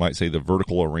what you might say the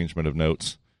vertical arrangement of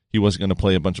notes. He wasn't going to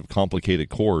play a bunch of complicated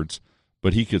chords,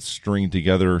 but he could string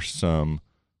together some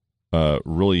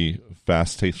really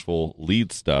fast, tasteful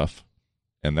lead stuff,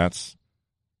 and that's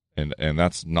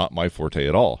not my forte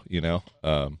at all,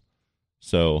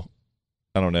 So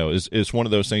I don't know. It's one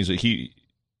of those things that he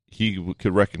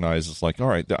could recognize. It's like, all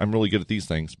right, I'm really good at these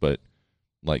things, but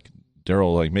like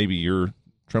Daryl, like maybe your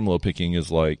tremolo picking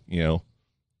is like,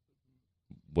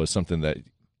 was something that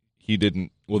he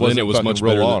didn't. Well, then it was much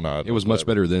better. It was much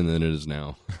better better then than it is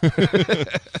now.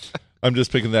 I'm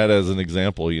just picking that as an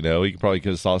example. He probably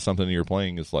could have saw something you're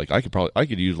playing. It's like I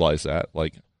could utilize that.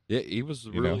 Like, Yeah, he was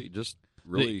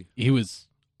really He was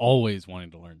always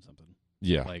wanting to learn something.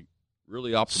 yeah, Like,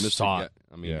 really optimistic. Sought.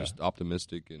 I mean, Yeah. just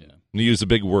optimistic and yeah. and he used a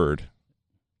big word.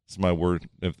 It's my word.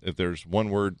 If there's one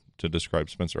word to describe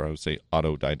Spencer, I would say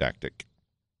autodidactic.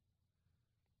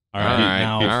 All right,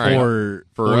 now all right.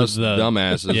 for us the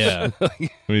dumbasses. Yeah.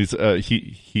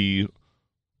 He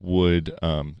would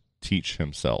teach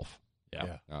himself.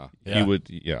 Yeah.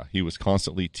 He was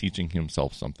constantly teaching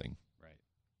himself something.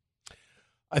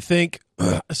 I think,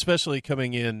 especially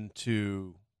coming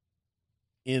into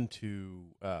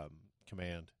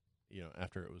Command,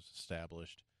 after it was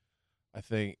established, I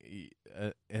think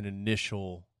an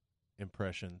initial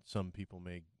impression some people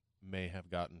may have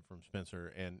gotten from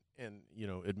Spencer, and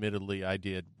admittedly I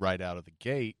did right out of the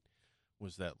gate,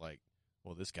 was that like,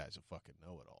 well, this guy's a fucking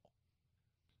know-it-all.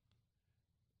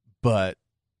 But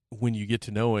when you get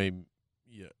to know him,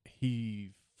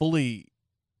 he fully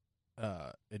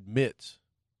admits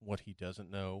what he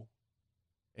doesn't know,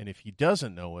 and if he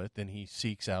doesn't know it, then he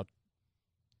seeks out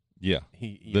Yeah.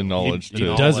 the knowledge He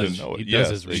to does to his, know it. he does Yes,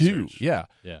 his they research. do. Yeah.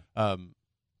 Yeah.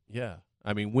 Yeah.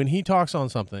 I mean, when he talks on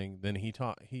something, then he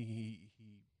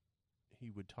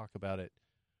would talk about it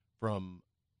from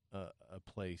a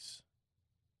place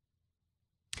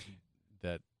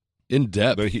that In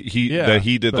depth. But he Yeah, that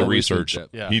he did the but- research.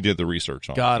 Yeah. He did the research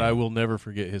on. God, it. I will never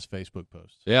forget his Facebook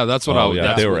posts. Yeah, that's what Oh, yeah,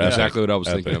 that's they were exactly epic. what I was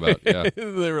thinking about. Yeah.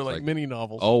 They were like Like, mini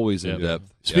novels. Always in Yeah.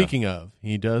 depth. Yeah. Speaking of,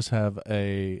 he does have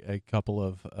a couple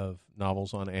of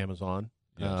novels on Amazon.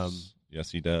 Yes,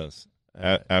 yes, he does.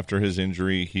 Uh, After his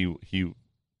injury, he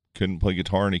couldn't play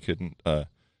guitar and he couldn't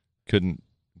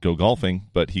go golfing,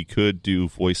 but he could do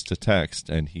voice to text,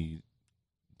 and he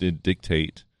did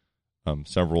dictate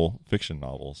several fiction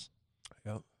novels.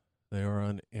 they are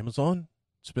on Amazon.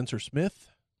 Spencer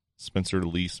Smith, Spencer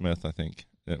Lee Smith, I think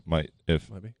it might. If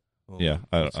maybe. Well, Yeah,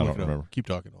 I let's don't look it up. remember. Keep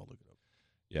talking. I'll look it up.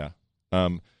 yeah,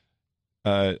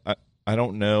 I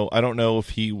don't know. I don't know if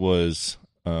he was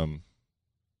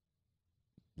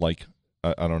like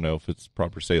I don't know if it's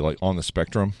proper to say like on the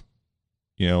spectrum,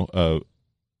 of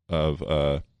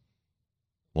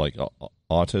like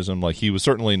autism. Like he was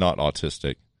certainly not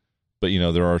autistic, but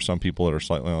there are some people that are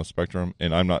slightly on the spectrum,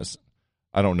 and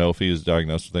I don't know if he was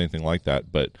diagnosed with anything like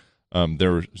that, but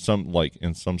there were some, like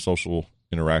in some social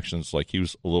interactions, like he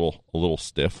was a little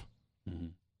stiff,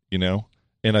 Mm-hmm.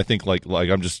 And I think like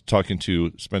I'm just talking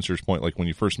to Spencer's point, like when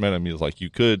you first met him, he was like, you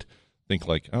could think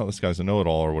like, oh, this guy's a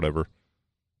know-it-all or whatever,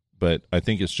 but I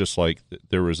think it's just like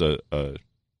there was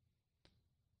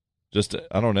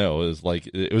I don't know,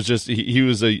 it was just he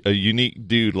was a unique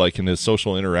dude, like in his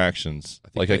social interactions.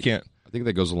 I I can't. I think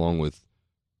that goes along with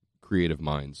creative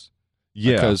minds.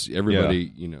 Yeah, Because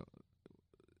everybody,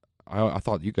 I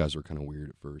thought you guys were kind of weird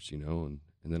at first, and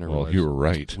then I well, realized you were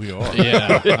right. We are.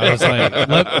 Yeah, I was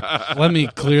like, let me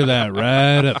clear that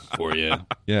right up for you.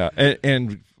 Yeah,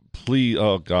 and please,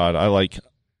 oh God,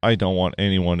 I don't want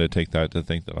anyone to take that to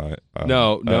think that I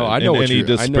No, I know in what any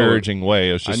you're- I know- disparaging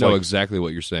way. It's I just know like, exactly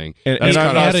what you're saying. and That's I'm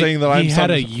kinda- not saying that I'm he had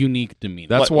some, a unique demeanor.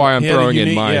 That's why I'm He had a throwing unique,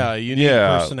 in my yeah, unique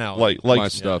personality. like my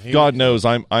stuff. he- God knows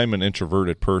I'm an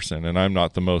introverted person, and I'm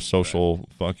not the most social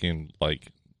fucking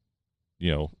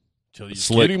Till you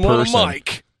slick get him on person. a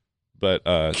mic. but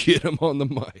Get him on the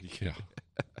mic. yeah,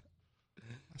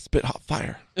 spit hot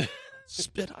fire.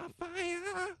 Spit on fire.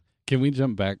 Can we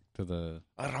jump back to the?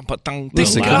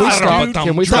 Listen, can we stop?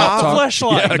 Can we stop? Drop the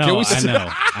fleshlight. Yeah, no, can we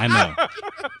I know,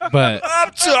 but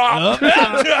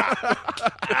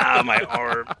my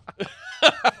arm.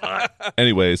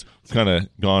 Anyways, kind of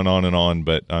gone on and on,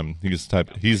 but he's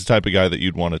the type of guy that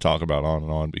you'd want to talk about on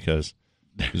and on because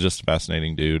he's just a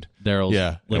fascinating dude. Daryl's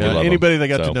Yeah. we love him, Anybody that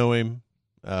got so. to know him,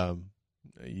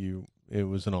 it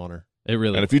was an honor. It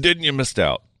really. And if you didn't, you missed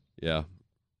out. Yeah.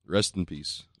 Rest in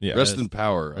peace. Yeah, Rest in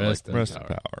power. I like rest that. in rest in power.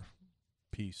 power.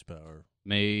 Peace, power.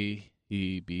 May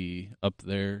he be up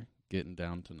there getting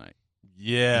down tonight.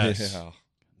 Yes. Yeah.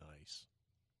 Nice.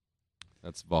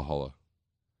 That's Valhalla.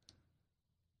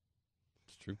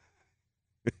 It's true.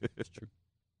 It's true.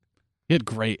 He had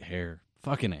great hair.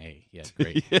 Fucking A. He had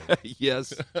great hair.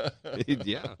 Yes.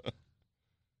 Yeah.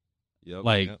 Yep.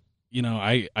 Like, Yep.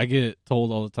 I get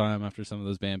told all the time after some of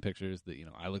those band pictures that,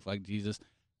 I look like Jesus.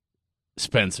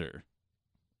 Spencer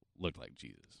looked like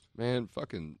Jesus. Man,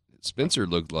 fucking Spencer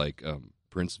looked like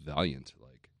Prince Valiant.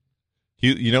 Like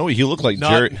He looked like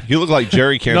Not- Jerry. He looked like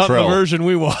Jerry Not the Cantrell. version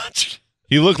we watched.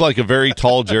 He looked like a very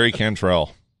tall Jerry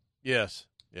Cantrell. Yes.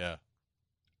 Yeah.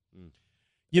 Mm.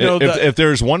 If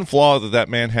there's one flaw that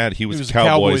man had, he was a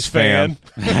Cowboys fan.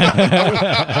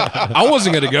 I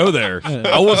wasn't gonna go there.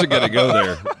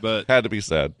 But Uh, Had to be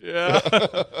said. Yeah.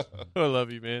 I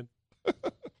love you, man.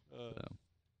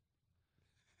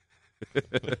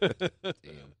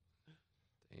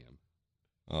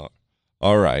 damn.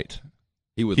 All right.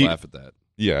 He would He- laugh at that.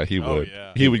 Yeah, he Oh, would.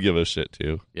 yeah. He would give us shit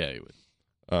too. Yeah, he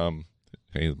would.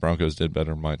 Hey, the Broncos did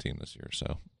better than my team this year,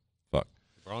 so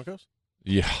Broncos?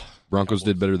 yeah. Broncos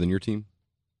did better than your team.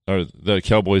 Or the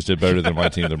Cowboys did better than my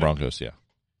team, the Broncos. Yeah.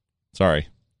 Sorry,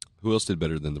 Who else did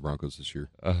better than the Broncos this year?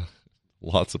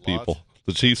 lots of people.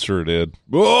 The Chiefs sure did.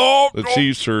 Oh, The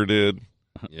Chiefs sure did.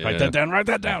 yeah. Write that down. Write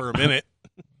that down. For a minute.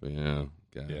 Yeah.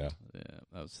 God. Yeah, Yeah,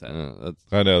 that was sad. That's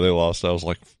I know they lost. I was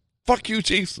like, "Fuck you,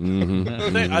 Chiefs."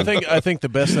 mhm. I think the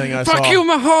best thing I saw. Fuck you,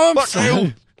 Mahomes.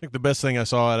 I think the best thing I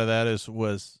saw out of that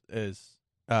was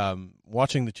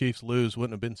watching the Chiefs lose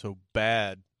wouldn't have been so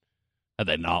bad Had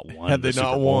they not won, Had the they Super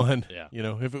not Bowl. won, Yeah.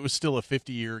 if it was still a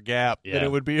 50-year gap, then Yeah.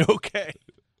 it would be okay.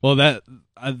 Well,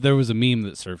 there was a meme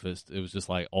that surfaced. It was just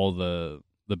like all the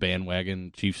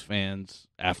bandwagon Chiefs fans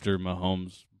after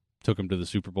Mahomes took them to the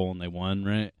Super Bowl and they won,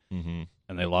 right? Mm-hmm.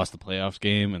 And they lost the playoffs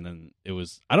game, and then it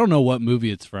was, I don't know what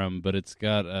movie it's from, but it's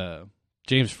got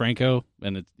James Franco,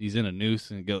 and he's in a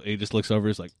noose, and he just looks over,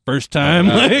 it's like, first time.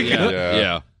 Like,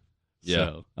 yeah.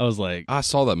 So I was like, I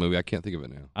saw that movie. I can't think of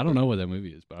it now. I don't know what that movie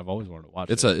is, but I've always wanted to watch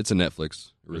It's it. a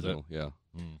Netflix original. Yeah.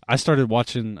 I started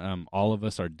watching All of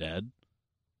Us Are Dead.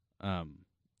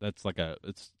 That's like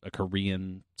it's a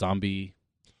Korean zombie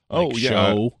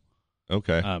show.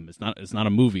 Okay. It's not a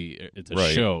movie. It's a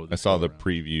Right. show. I that's saw going the around.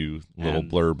 preview little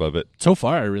And- blurb of it. So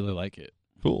far, I really like it.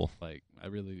 Cool. Like, I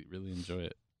really, really enjoy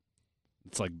it.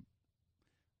 It's like,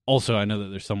 also, I know that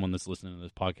there's someone that's listening to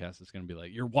this podcast that's going to be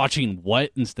like, "You're watching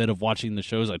what instead of watching the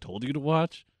shows I told you to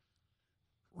watch?"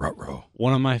 Ruh-roh.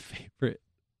 One of my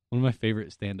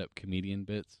favorite stand-up comedian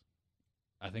bits.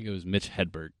 I think it was Mitch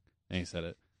Hedberg, and he said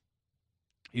it.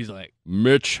 He's like,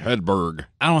 Mitch Hedberg.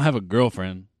 "I don't have a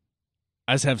girlfriend.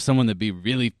 I just have someone that'd be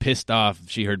really pissed off if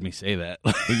she heard me say that."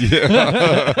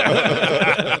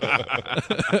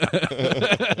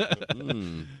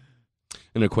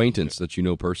 An acquaintance that you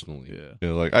know personally. Yeah. You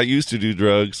know, like, I used to do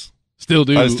drugs. Still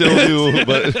do. I still do,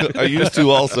 but I used to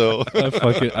also.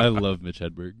 I love Mitch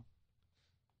Hedberg.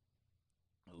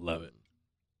 I love it.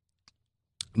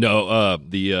 No,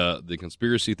 the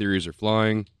conspiracy theories are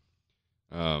flying.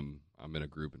 I'm in a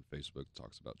group in Facebook that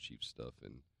talks about Chiefs stuff,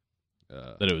 and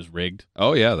That it was rigged.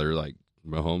 oh yeah, they're like,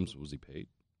 Mahomes, was he paid?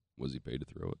 Was he paid to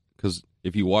throw it? Because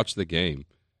if you watch the game,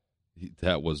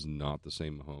 that was not the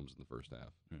same Mahomes in the first half.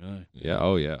 Really? Yeah,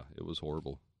 oh yeah, it was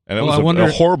horrible. And it Well, was I wonder-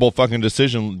 a horrible fucking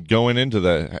decision going into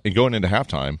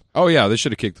halftime. Oh yeah, they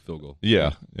should have kicked the field goal.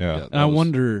 Yeah. that And I was-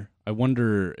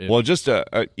 wonder if Well, just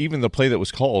even the play that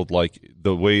was called, like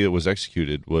the way it was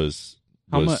executed was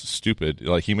How mu- stupid.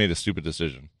 Like he made a stupid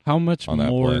decision. how much on that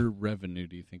more play. revenue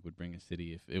do you think would bring a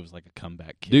city if it was like a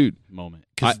comeback kid Dude, moment?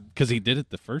 Because he did it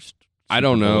the first. I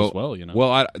don't Super Bowl know. as well. You know.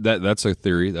 Well, that's a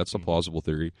theory. That's a plausible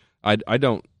theory. I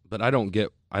don't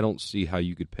see how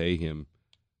you could pay him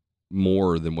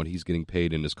more than what he's getting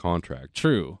paid in his contract.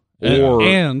 True. Or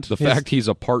and the his- fact he's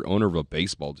a part owner of a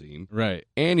baseball team, right.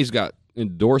 and he's got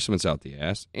endorsements out the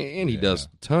ass, and he Yeah. does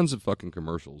tons of fucking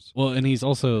commercials. Well, and he's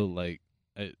also like,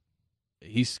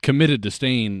 he's committed to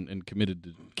staying and committed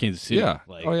to Kansas City. Yeah.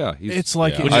 Like, Oh yeah. He's, It's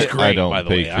like Yeah. Which I, is great, I don't by the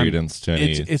pay way. credence to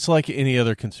any. it's like any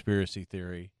other conspiracy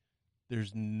theory.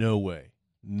 There's no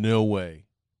way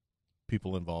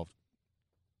people involved,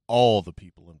 all the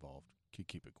people involved, could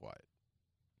keep it quiet.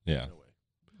 yeah. No way.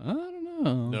 I don't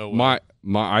know. No way.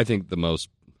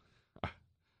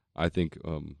 I think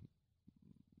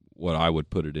what I would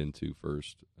put it into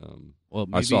first. Well,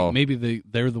 I saw- maybe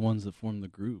they're the ones that form the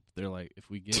group. They're like, if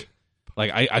we get,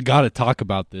 like, I got to talk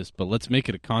about this, but let's make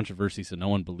it a controversy so no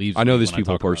one believes. I know me these when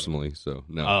people talk about it. personally, so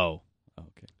no. Oh,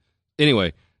 okay.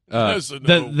 Anyway, Yes and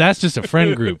no. That's just a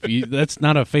friend group. That's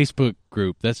not a Facebook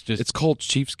group. That's just it's called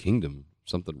Chiefs Kingdom,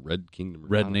 something Red Kingdom, or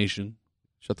Red I don't know. Nation.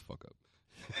 Shut the fuck up.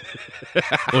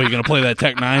 Oh, you gonna play that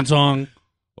Tech Nine song?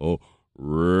 Oh,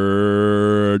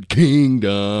 Red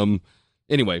Kingdom.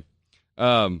 Anyway,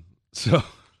 so Just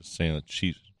saying that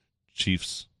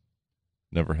Chiefs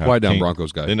never have. quiet down,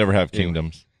 Broncos guy. They never have Anyway.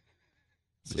 kingdoms.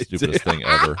 It's the stupidest thing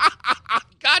ever.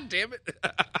 God damn it!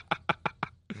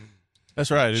 That's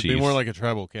right. It'd be Chiefs. more like a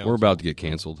tribal council. We're about to get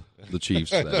canceled. The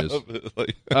Chiefs, that is.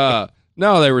 Like-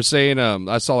 No, they were saying.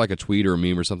 I saw like a tweet or a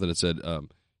meme or something that said,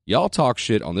 "Y'all talk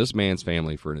shit on this man's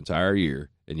family for an entire year,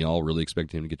 and y'all really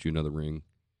expect him to get you another ring."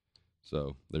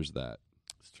 So there's that.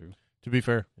 It's true. To be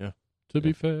fair, yeah. To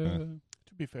be fair. Yeah.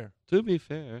 To be fair. To be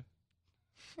fair,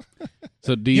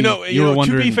 So do You you know, were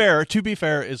wondering? to be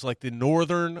fair is like the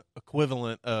northern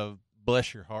equivalent of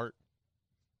bless your heart.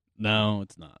 No,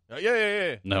 it's not.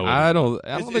 Yeah. No, I don't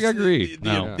think I agree.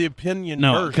 No. The opinion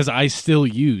no, version. because I still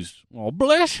use. Well,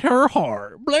 bless her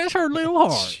heart, bless her little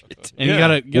heart, and Yeah. you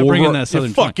gotta Well, bring in we're- that southern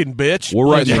You fucking bitch. We're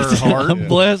right Bless there. her heart.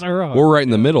 bless her heart. We're right in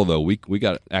the middle though. We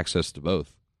got access to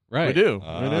both. right. We do.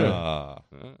 We do. Ah,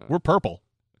 We're purple.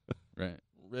 Right.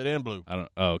 Red and blue. I don't.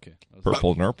 Oh, okay.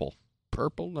 purple nurple.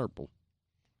 Purple nurple.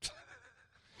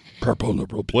 Purple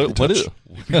nurple. What is?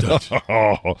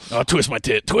 Oh, Oh, twist my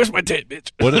tit,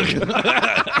 bitch. what is?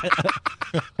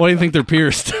 Why do you think they're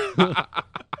pierced?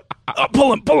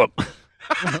 Pull him.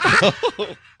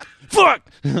 Fuck.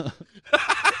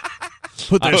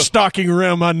 Put their stocking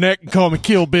around my neck and call me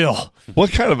Kill Bill.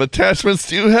 What kind of attachments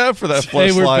do you have for that Hey,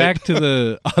 fleshlight? we're back to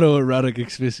the autoerotic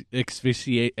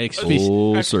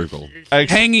Full circle.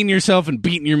 hanging yourself and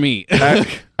beating your meat.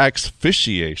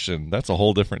 Asphyxiation. That's a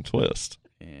whole different twist.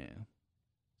 Yeah.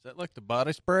 Is that like the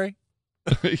body spray?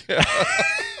 Yeah.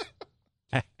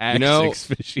 You know-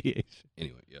 Asphyxiation.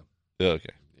 Anyway, yeah. Okay.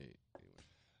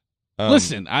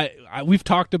 Listen, I we've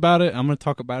talked about it. I'm going to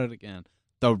talk about it again.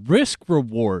 The risk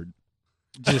reward,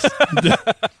 just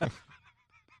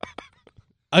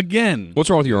again. What's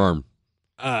wrong with your arm?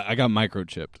 I got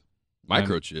microchipped.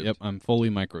 Microchipped? Yep, I'm fully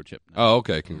microchipped now. Oh,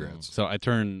 okay. Congrats. So I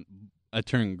turn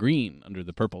green under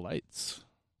the purple lights.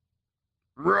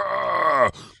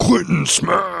 Quentin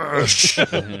smash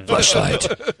flashlight.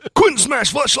 Quentin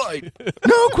smash flashlight.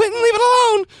 No, Quentin, leave it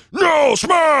alone. No,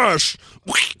 smash.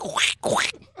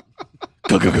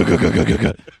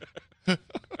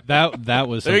 That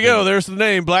was There you go. There's the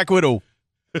name, Black Widow.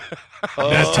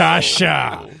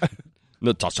 Natasha.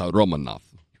 Natasha Romanoff.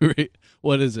 something.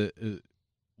 What is it?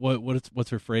 What's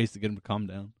her phrase to get him to calm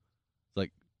down? It's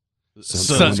like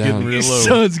Sun's getting down. real low.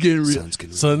 sun's getting real.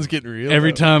 Sun's getting real.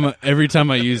 Every low.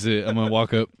 time I use it, I'm gonna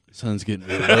walk up. Sun's getting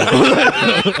real. low.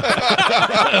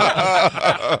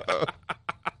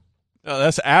 No,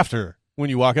 that's after. When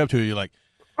you walk up to it, you're like,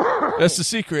 that's the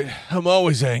secret. I'm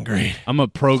always angry. I'm gonna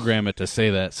program it to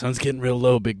say that sun's getting real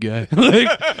low, big guy. Like,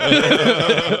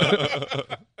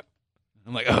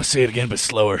 I'm like, oh, say it again, but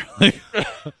slower.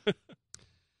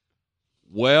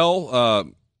 Well,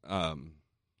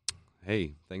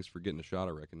 hey, thanks for getting a shot,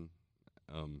 I reckon.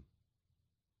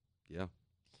 Yeah.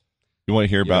 You want to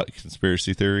hear Yeah. about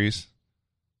conspiracy theories?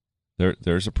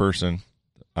 There's a person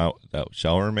out that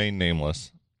shall remain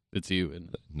nameless. It's you.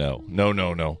 And No.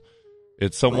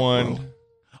 It's someone.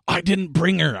 I didn't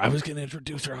bring her. I was gonna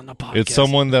introduce her on the podcast. It's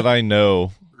someone that I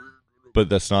know, but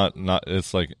that's not.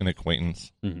 It's like an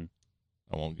acquaintance. Mhm.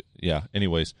 I won't. Yeah.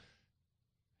 Anyways,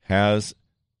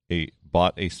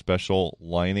 bought a special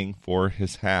lining for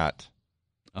his hat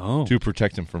Oh, to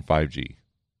protect him from 5G.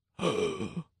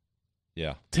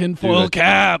 Yeah. tinfoil Dude,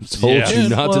 caps. Told Yeah. you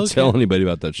not to Tinfoil tell caps. anybody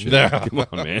about that shit. No. Come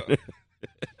on, man.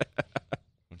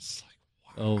 It's like,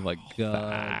 Oh my god!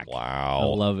 I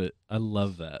wow. love it. I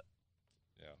love that.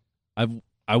 Yeah.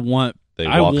 I want. They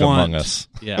I walk want- among us.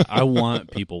 Yeah, I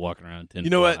want people walking around tinfoil You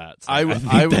know what? hats. I Like, w-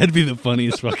 think I w- that'd be the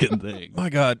funniest fucking thing. My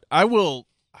God, I will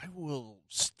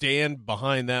stand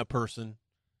behind that person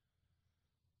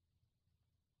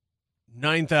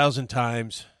 9,000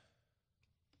 times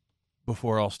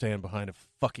before I'll stand behind a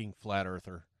fucking flat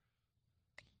earther.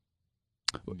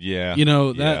 Yeah. You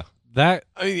know Yeah. that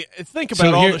I mean, think So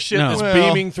about all here- the shit no. that's Well,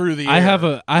 beaming through the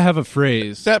air. I have a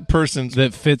phrase That person's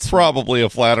that fits. probably a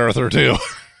flat earther too.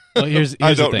 Well, here's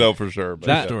I the don't thing. know for sure, but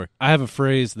That yeah. I have a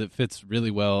phrase that fits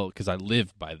really well because I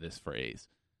live by this phrase.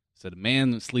 It said, "A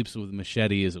man that sleeps with a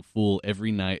machete is a fool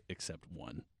every night except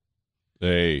one."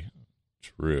 Hey,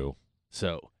 true.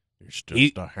 So It's He-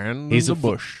 just a hand he's in a the fu-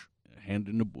 bush. hand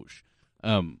in the bush.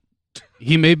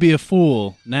 He may be a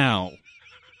fool now,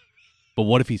 but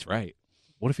what if he's right?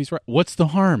 What if he's right? What's the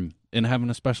harm in having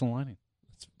a special lining?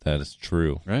 That is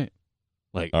true. Right?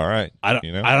 Like All right. I don't.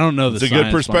 You know? I don't know the. It's a good science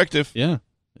behind- perspective. Yeah.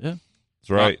 Yeah. That's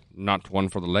right. Not one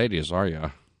for the ladies, are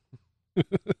you?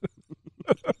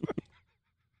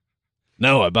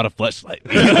 No, I bought a fleshlight.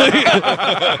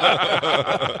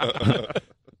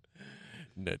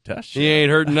 Natasha. He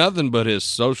ain't heard nothing but his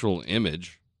social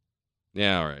image.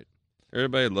 Yeah, all right.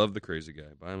 Everybody loved the crazy guy.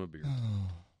 Buy him a beer.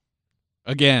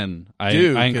 Again, I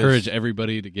Dude, encourage 'cause-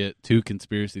 everybody to get two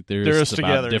conspiracy theorists Theorists about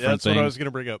together. different That's things. what I was going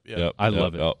to bring up. Yeah. Yep, I yep,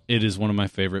 love it. yep. It is one of my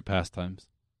favorite pastimes.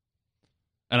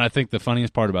 And I think the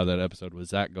funniest part about that episode was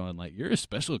Zach going like, "You're a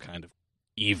special kind of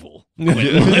evil," and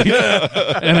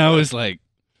I was like,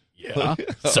 "Yeah,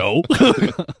 so."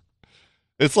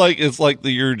 It's like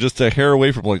you're just a hair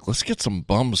away from like, let's get some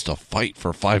bums to fight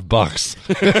for $5.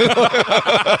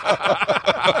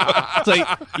 It's like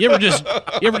you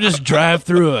ever just drive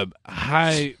through a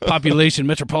high population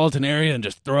metropolitan area and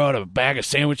just throw out a bag of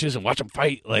sandwiches and watch them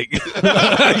fight. Like,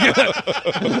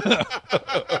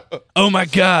 oh my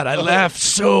god, I laughed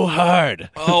so hard.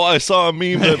 Oh, I saw a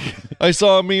meme that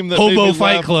made Hobo me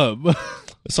Fight laugh. Club.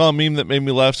 I saw a meme that made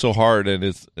me laugh so hard, and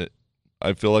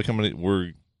I feel like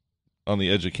we're on the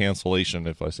edge of cancellation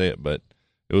if I say it, but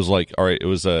it was like, all right, it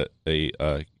was a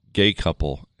gay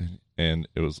couple, and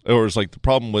it was like the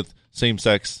problem with same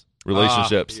sex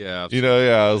relationships. yeah, you know,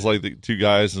 yeah, it was like the two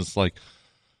guys, and it's like,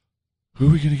 who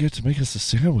are we gonna get to make us a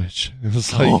sandwich? It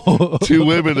was like two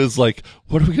women is like,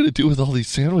 what are we gonna do with all these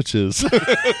sandwiches?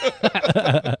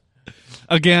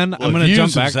 Again, I'm going to views jump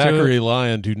of back Zachary to it.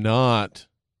 Lyon do not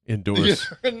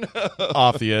endorse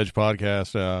Off the Edge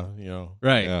podcast. You know,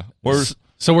 Right. Yeah. Or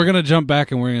So we're gonna jump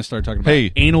back and we're gonna start talking about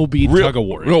Hey, anal bead tug of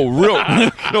war.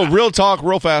 real talk,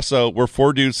 real fast. though. We're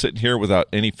 4 dudes sitting here without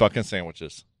any fucking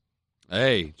sandwiches.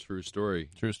 Hey, true story.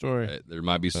 true story. There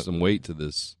might be some weight to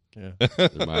this. Yeah.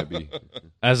 There might be.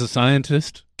 As a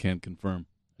scientist, can confirm.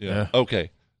 Yeah.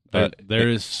 Okay. There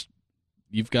is.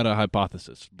 You've got a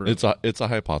hypothesis. Bro. It's a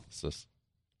hypothesis.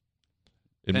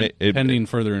 It pending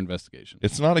further investigation.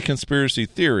 It's not a conspiracy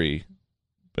theory,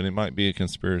 but it might be a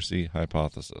conspiracy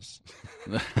hypothesis.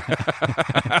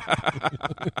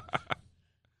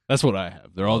 That's what I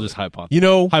have. They're all just You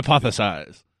know,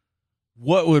 hypothesize.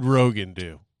 what would Rogan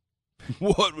do?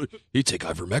 What? He'd take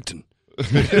ivermectin.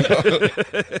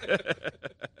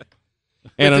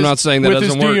 And I'm not saying that with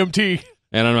doesn't his work. DMT.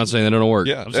 And I'm not saying that don't work.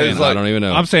 Yeah, I'm saying it's like- I don't even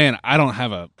know. I'm saying I don't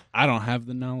have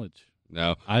the knowledge.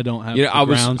 No. I don't have You know, the I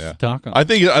was- grounds Yeah. to talk on. I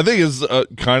think it's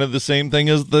kind of the same thing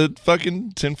as the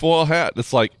fucking tinfoil hat.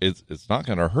 It's like it's not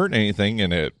going to hurt anything,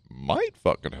 and it might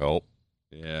fucking help.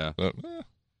 Yeah. But,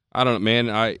 I don't know, man.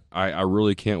 I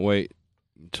really can't wait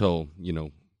until,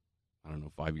 I don't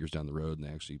know, 5 years down the road and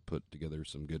they actually put together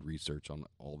some good research on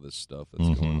all this stuff that's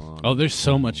going on. Oh, there's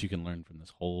so much you can learn from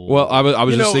this whole. Well, I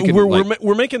was just thinking,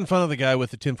 we're making fun of the guy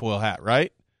with the tinfoil hat,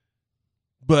 right?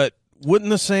 But wouldn't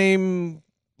the same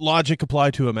logic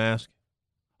apply to a mask?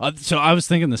 So I was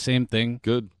thinking the same thing.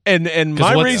 good. And 'Cause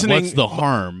my reasoning, What's the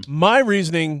harm? my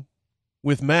reasoning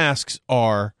with masks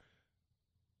are: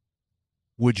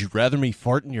 would you rather me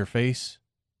fart in your face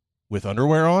with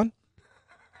underwear on,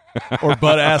 or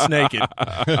butt ass naked?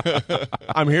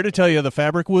 I'm here to tell you the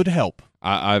fabric would help.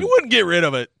 I've It wouldn't get rid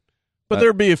of it, but I-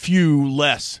 there'd be a few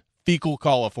less fecal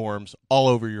coliforms all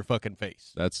over your fucking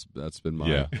face. that's been my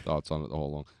Yeah. thoughts on it the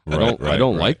whole long. Right, I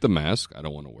don't right. like the mask. I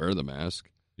don't want to wear the mask.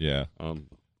 yeah.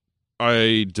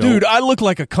 I don't. Dude, I look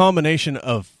like a combination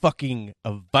of fucking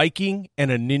a Viking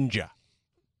and a ninja.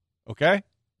 Okay?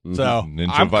 Mhm. So Ninja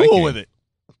I'm Viking. cool with it.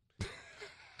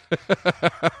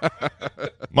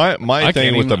 My I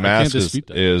thing can't with the even- I can't mask dispute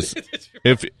that. is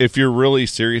if you're really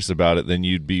serious about it, then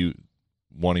you'd be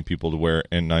wanting people to wear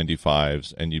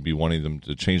N95s, and you'd be wanting them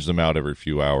to change them out every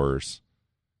few hours.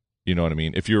 You know what I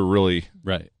mean? If you're really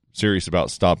Right. serious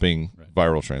about stopping Right.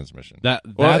 viral transmission. That.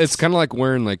 Well, that's- it's kind of like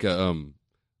wearing like a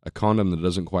condom that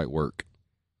doesn't quite work.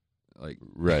 Like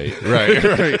Right.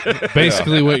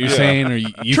 basically what you're saying, or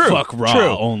you True, fuck raw true.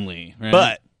 only. Right?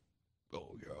 But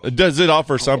Does it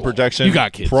offer some protection? You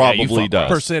got kids. Yeah, you Probably fuck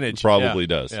does. percentage. Probably Yeah.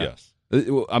 does. Yeah. Yes.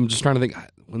 well, I'm just trying to think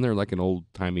when they're like an old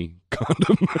timey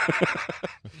condom.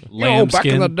 lambskin. back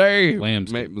in the day,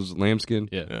 Lambskin. It was lambskin.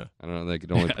 Yeah. I don't know. They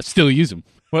could only. I still use them.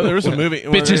 Well, there was a movie.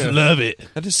 Bitches love it.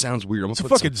 That just sounds weird. It's a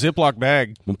fucking Ziploc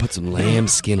bag. I'm gonna put some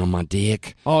lambskin on my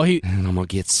dick, Oh, and I'm gonna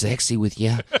get sexy with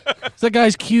you. that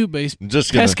guy's cute, but he's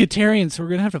Just gonna pescatarian, so we're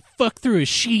gonna have to fuck through a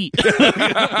sheet.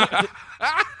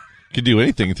 could do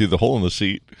anything through the hole in the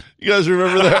sheet. You guys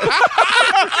remember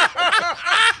that?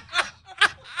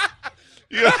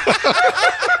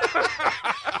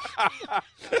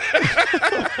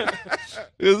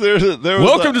 there was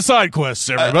Welcome to Side Quests,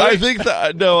 I everybody. think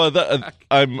that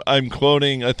I'm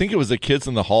quoting. I think it was a Kids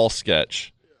in the Hall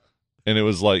sketch, and it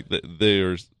was like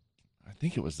there's. I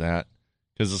think it was that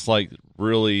because it's like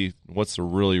really what's the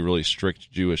really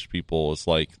strict Jewish people. It's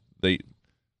like they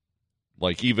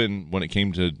like even when it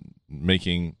came to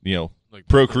making Like-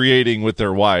 procreating with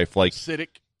their wife, like Acidic.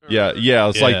 yeah.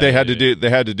 It's like they had to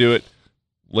do it.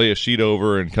 Lay a sheet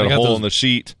over and cut They a got hole those- in the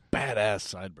sheet. Badass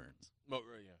sideburns.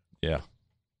 Yeah.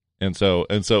 And so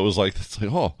it's like it's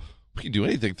like, oh, we can do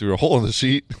anything through a hole in the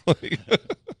sheet. Like,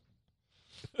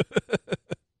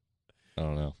 I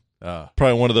don't know.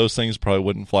 Probably one of those things probably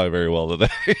wouldn't fly very well today.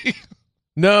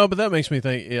 No, but that makes me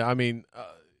think. Yeah, I mean,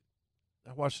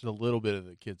 I watched a little bit of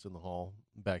the Kids in the Hall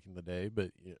back in the day,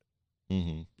 but yeah,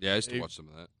 Mm-hmm. Yeah, I used to watch some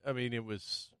of that. I mean, it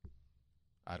was.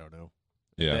 I don't know.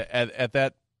 Yeah. At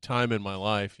that time in my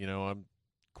life, I'm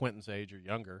Quentin's age or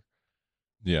younger.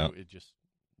 Yeah. So it just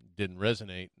didn't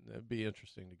resonate. It'd be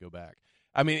interesting to go back.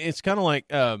 I mean, it's kind of like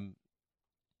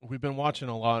we've been watching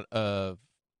a lot of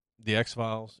the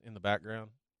X-Files in the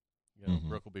background. Mhm.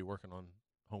 Brooke will be working on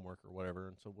homework or whatever,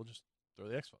 and so we'll just throw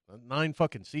the X-Files. 9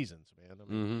 fucking seasons, man.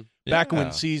 I mean, Mm-hmm. back Yeah.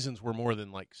 when seasons were more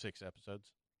than like 6 episodes.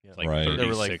 Yeah. Like Right. They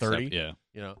were like 36 30.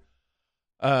 Yeah.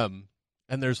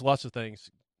 And there's lots of things.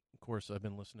 Of course, I've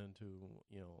been listening to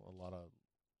a lot of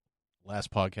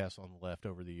Last Podcasts on the Left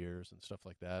over the years and stuff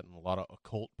like that, and a lot of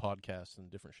occult podcasts and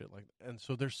different shit like that. And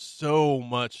so there's so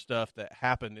much stuff that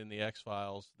happened in the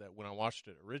X-Files that when I watched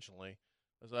it originally,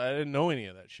 I didn't know any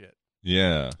of that shit.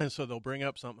 Yeah. And so they'll bring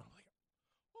up something, I'm like,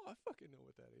 oh, I fucking know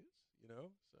what that is,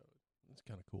 So it's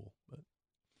kind of cool. But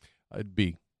it'd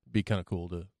be kind of cool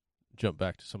to jump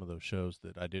back to some of those shows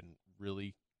that I didn't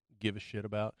really give a shit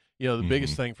about. You know, the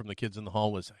biggest thing from the Kids in the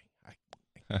Hall was,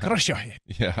 I crush your head.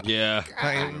 Yeah. Yeah. I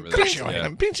I am remember that. crushing your Yeah. head.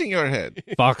 I'm pinching your head.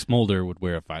 Fox Mulder would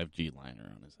wear a 5G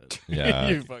liner on his head. Yeah.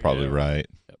 You fucking- Probably yeah. right.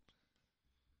 Yep.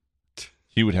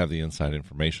 He would have the inside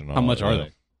information on How much it, are though.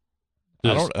 they?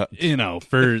 I Just, don't.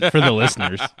 for the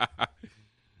listeners.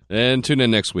 And tune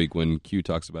in next week when Q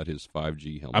talks about his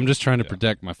 5G helmet. I'm just trying to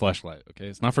protect my flashlight. Okay,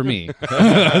 it's not for me. Put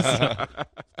a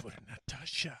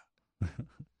Natasha.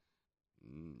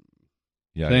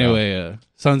 Yeah. Anyway,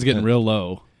 sun's getting real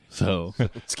low, so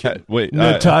Wait.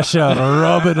 Natasha,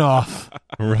 rub it off.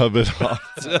 Rub it off.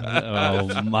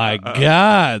 oh my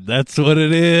god, that's what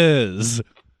it is.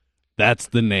 That's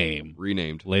the name,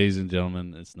 renamed. ladies and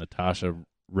gentlemen. It's Natasha.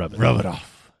 Rub it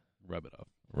off. Rub it off.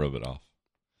 Rub it off.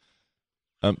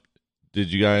 Did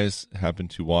you guys happen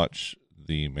to watch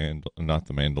not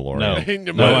the Mandalorian?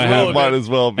 No. No, I haven't. Might as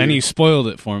well be. And you spoiled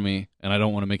it for me, and I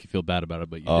don't want to make you feel bad about it,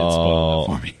 but you did spoil it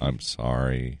for me. I'm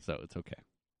sorry. So it's okay.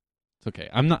 It's okay.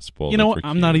 I'm not. Spoiled You know it what? for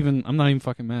I'm Q. not even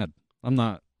fucking mad. I'm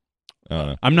not.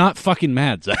 I I'm not fucking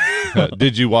mad. Zach. don't know.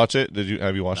 Did you watch it?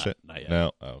 Have you watched it? Not yet.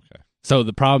 No. Oh, okay. So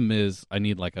the problem is, I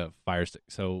need like a Fire Stick.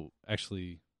 So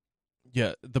actually,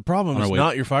 Yeah, the problem On is our way-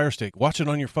 not your Fire Stick. Watch it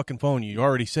on your fucking phone. You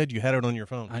already said you had it on your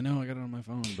phone. I know I got it on my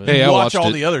phone, but Hey, I watch watched all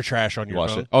it. the other trash on your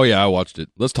Watched phone. it? Oh yeah, I watched it.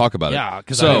 Let's talk about it. yeah,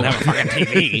 because So- I didn't have a fucking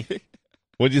TV.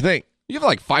 What'd you think? You have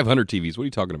like 500 TVs. What are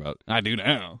you talking about? I do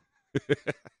now.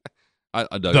 I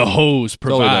dug The it. hose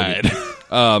Totally dug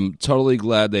provide. Totally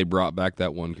glad they brought back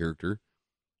that one character.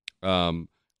 I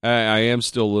am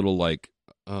still a little like,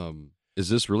 is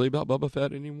this really about Boba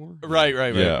Fett anymore? Right.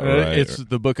 Yeah, right. It's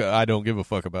the book of I don't give a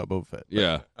fuck about Boba Fett.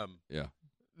 Yeah. Yeah.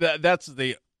 That's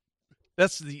the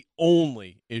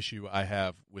only issue I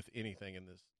have with anything in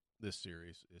this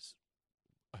series is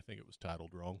I think it was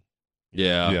titled wrong.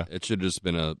 Yeah. Yeah. It should have just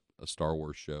been a Star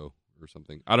Wars show or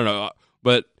something. I don't know,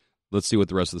 but let's see what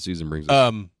the rest of the season brings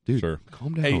us. Dude, Sure.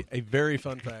 calm down. A very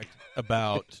fun fact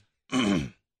about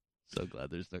So glad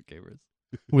there's no cameras.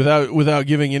 without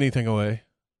giving anything away,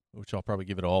 which I'll probably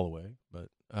give it all away, but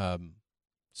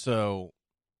so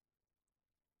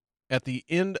at the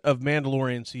end of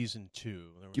Mandalorian season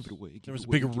 2, Give it away. there was a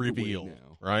big reveal,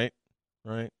 now. right?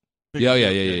 Big Yeah.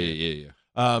 reveal.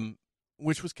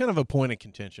 Which was kind of a point of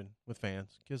contention with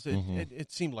fans because Mhm.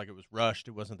 it seemed like it was rushed.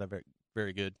 It wasn't that very,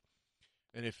 very good.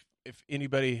 And if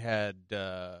anybody had,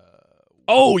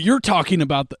 Oh, you're talking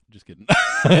about the. Just kidding.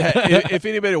 if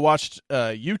anybody watched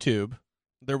YouTube,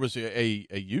 there was a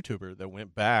YouTuber that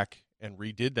went back and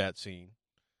redid that scene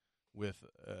with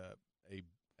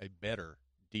a better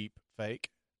deep fake.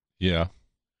 Yeah.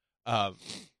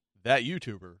 That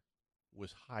YouTuber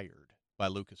was hired by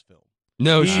Lucasfilm.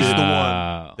 No He's shit. the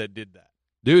Wow. one that did that.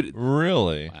 Dude,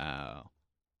 Really? Wow.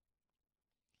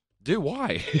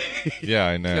 why? Yeah,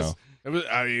 I know.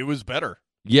 It was better.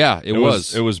 Yeah, it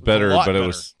was. It was better, lot but better. it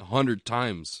was 100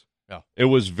 times. it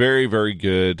was very, very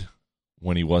good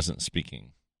when he wasn't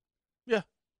speaking. Yeah.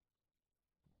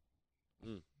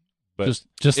 But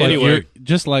Just Anyway. like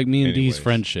just like me and Dee's Anyways.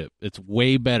 friendship, it's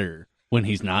way better when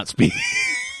he's not speaking.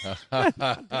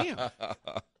 Damn.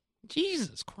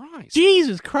 Jesus Christ.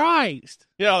 Jesus Christ!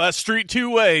 Yeah, that's street two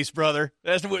ways, brother.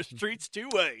 That's what street's two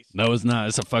ways. No, it's not.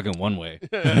 It's a fucking one way.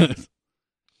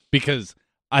 Because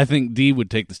I think Dee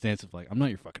would take the stance of like, I'm not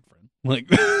your fucking friend. Like,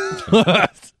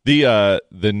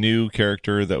 the new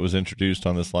character that was introduced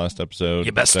on this last episode.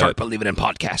 You best start believing in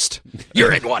podcast.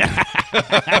 You're in one.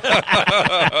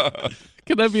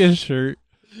 can that be a shirt?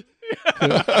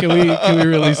 Can we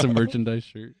release a merchandise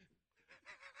shirt?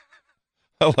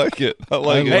 I like it. I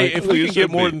like it. Hey, if we Please can get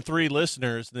should more be. than 3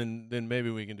 listeners, then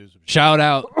maybe we can do some. Shout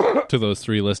out to those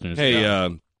 3 listeners. Hey,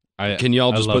 can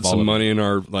y'all I just love put all some of money in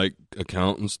our like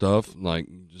account and stuff? Like,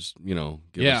 just give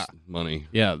Yeah. us money.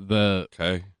 Yeah, the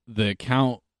Okay.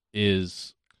 account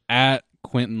is at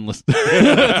Quentin List.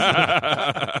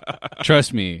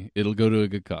 Trust me, it'll go to a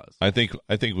good cause. I think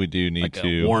we do need Like a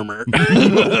to warmer.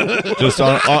 just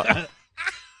on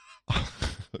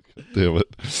damn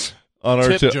it. On our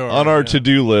Tip jar, on our yeah.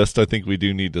 to-do list, I think we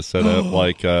do need to set up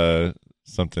like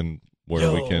something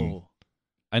where we can Yo.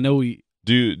 I know we.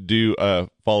 do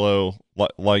follow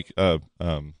like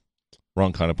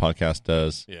Wrong Kind of Podcast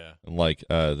does, Yeah. and like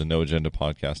the No Agenda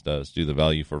Podcast does, do the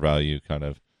value for value kind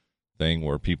of thing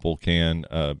where people can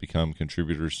become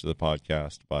contributors to the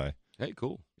podcast by, Hey,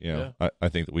 cool. I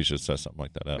think that we should set something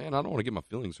like that up. Man, I don't want to get my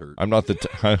feelings hurt. I'm not the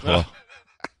well,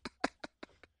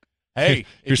 Hey,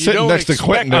 You're if you sitting don't next to expect-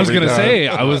 Quentin I was every gonna time. say.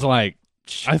 I was like,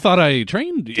 I thought I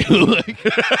trained you. Like,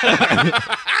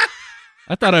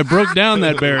 I thought I broke down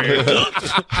that barrier.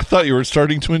 I thought you were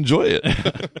starting to enjoy it.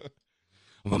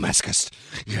 I'm a masochist.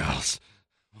 Yes.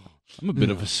 I'm a bit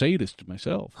of a sadist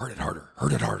myself. Hurt it harder.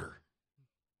 Hurt it harder.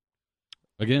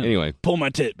 Again, Anyway. pull my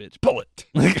tit, bitch. Pull it.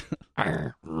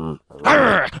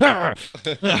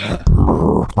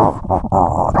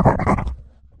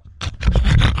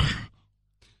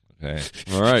 Okay.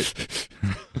 All right.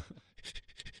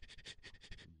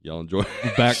 Y'all enjoy.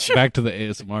 back to the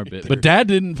ASMR bit. But Dad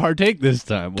didn't partake this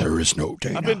time. There is no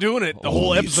Dana. I've been doing it the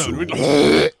whole episode.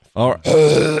 All right.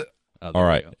 Oh, there All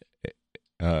right. we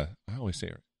I always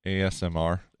say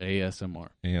ASMR. go. ASMR.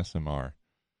 ASMR.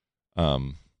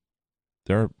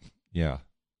 There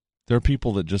are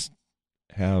people that just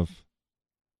have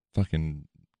fucking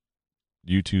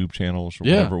YouTube channels or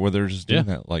Yeah. whatever where they're just doing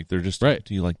that. Like they're just Right.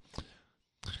 do you like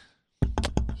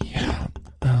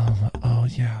oh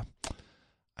yeah.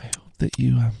 I hope that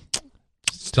you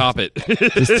Stop it.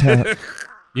 just have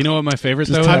You know what my favorite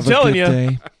just though have is? a telling good ya.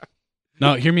 day.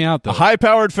 No, hear me out though. A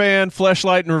high-powered fan,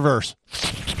 fleshlight in reverse.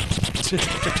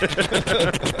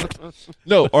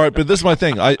 No, all right, but this is my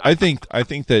thing. I think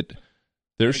that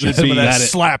there should Some be of that that-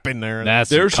 slap in there. That's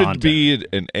there some should content. be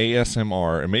an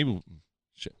ASMR, and maybe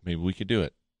we could do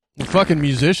it. Fucking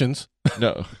musicians.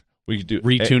 No, we could do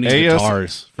retuning AS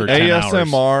guitars for 10 hours.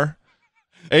 ASMR,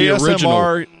 The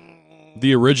ASMR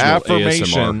The original ASMR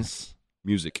affirmations,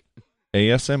 music.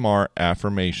 ASMR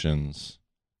affirmations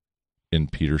in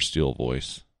Peter Steele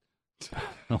voice.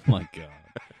 Oh my god.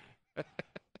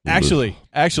 Actually,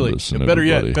 Listen, better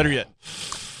everybody. yet.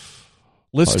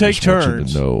 Let's I take just want you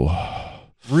turns to know.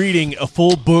 reading a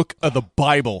full book of the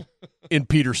Bible in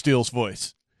Peter Steele's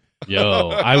voice. Yo,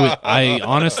 I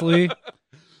honestly,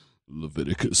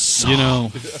 Leviticus. you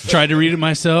know, tried to read it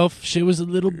myself. Shit was a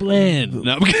little bland.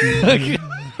 No, I'm kidding.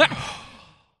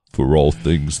 For all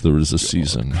things, there is a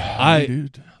season.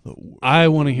 I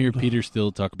want to hear Peter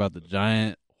Steele talk about the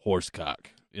giant horse cock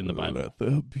in the Bible. Let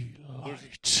there be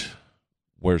light.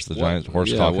 Where's the giant horse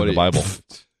Yeah, cock what in the do you- Bible?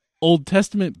 Old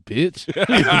Testament, bitch.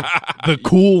 The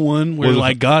cool one where Was it-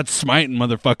 like God's smiting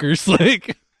motherfuckers.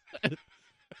 Like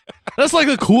that's like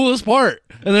the coolest part.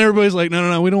 And then everybody's like,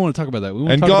 no, we don't want to talk about that. We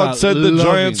want And to talk God about said the loving.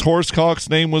 giant's horse cock's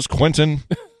name was Quentin.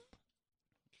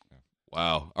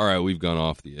 Wow. All right, we've gone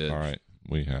off the edge. All right,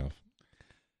 we have.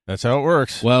 That's how it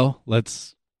works. Well,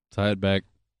 let's tie it back.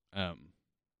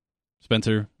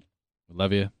 Spencer, we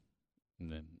love you,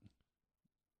 and then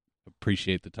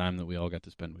appreciate the time that we all got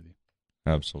to spend with you.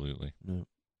 Absolutely.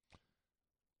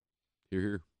 Here,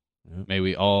 here. May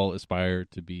we all aspire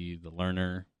to be the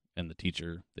learner and the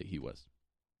teacher that he was.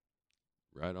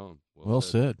 Right on. Well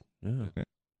said. Yeah. Okay.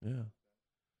 Yeah.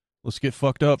 Let's get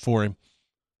fucked up for him.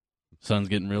 Sun's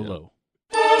getting real Yeah. low.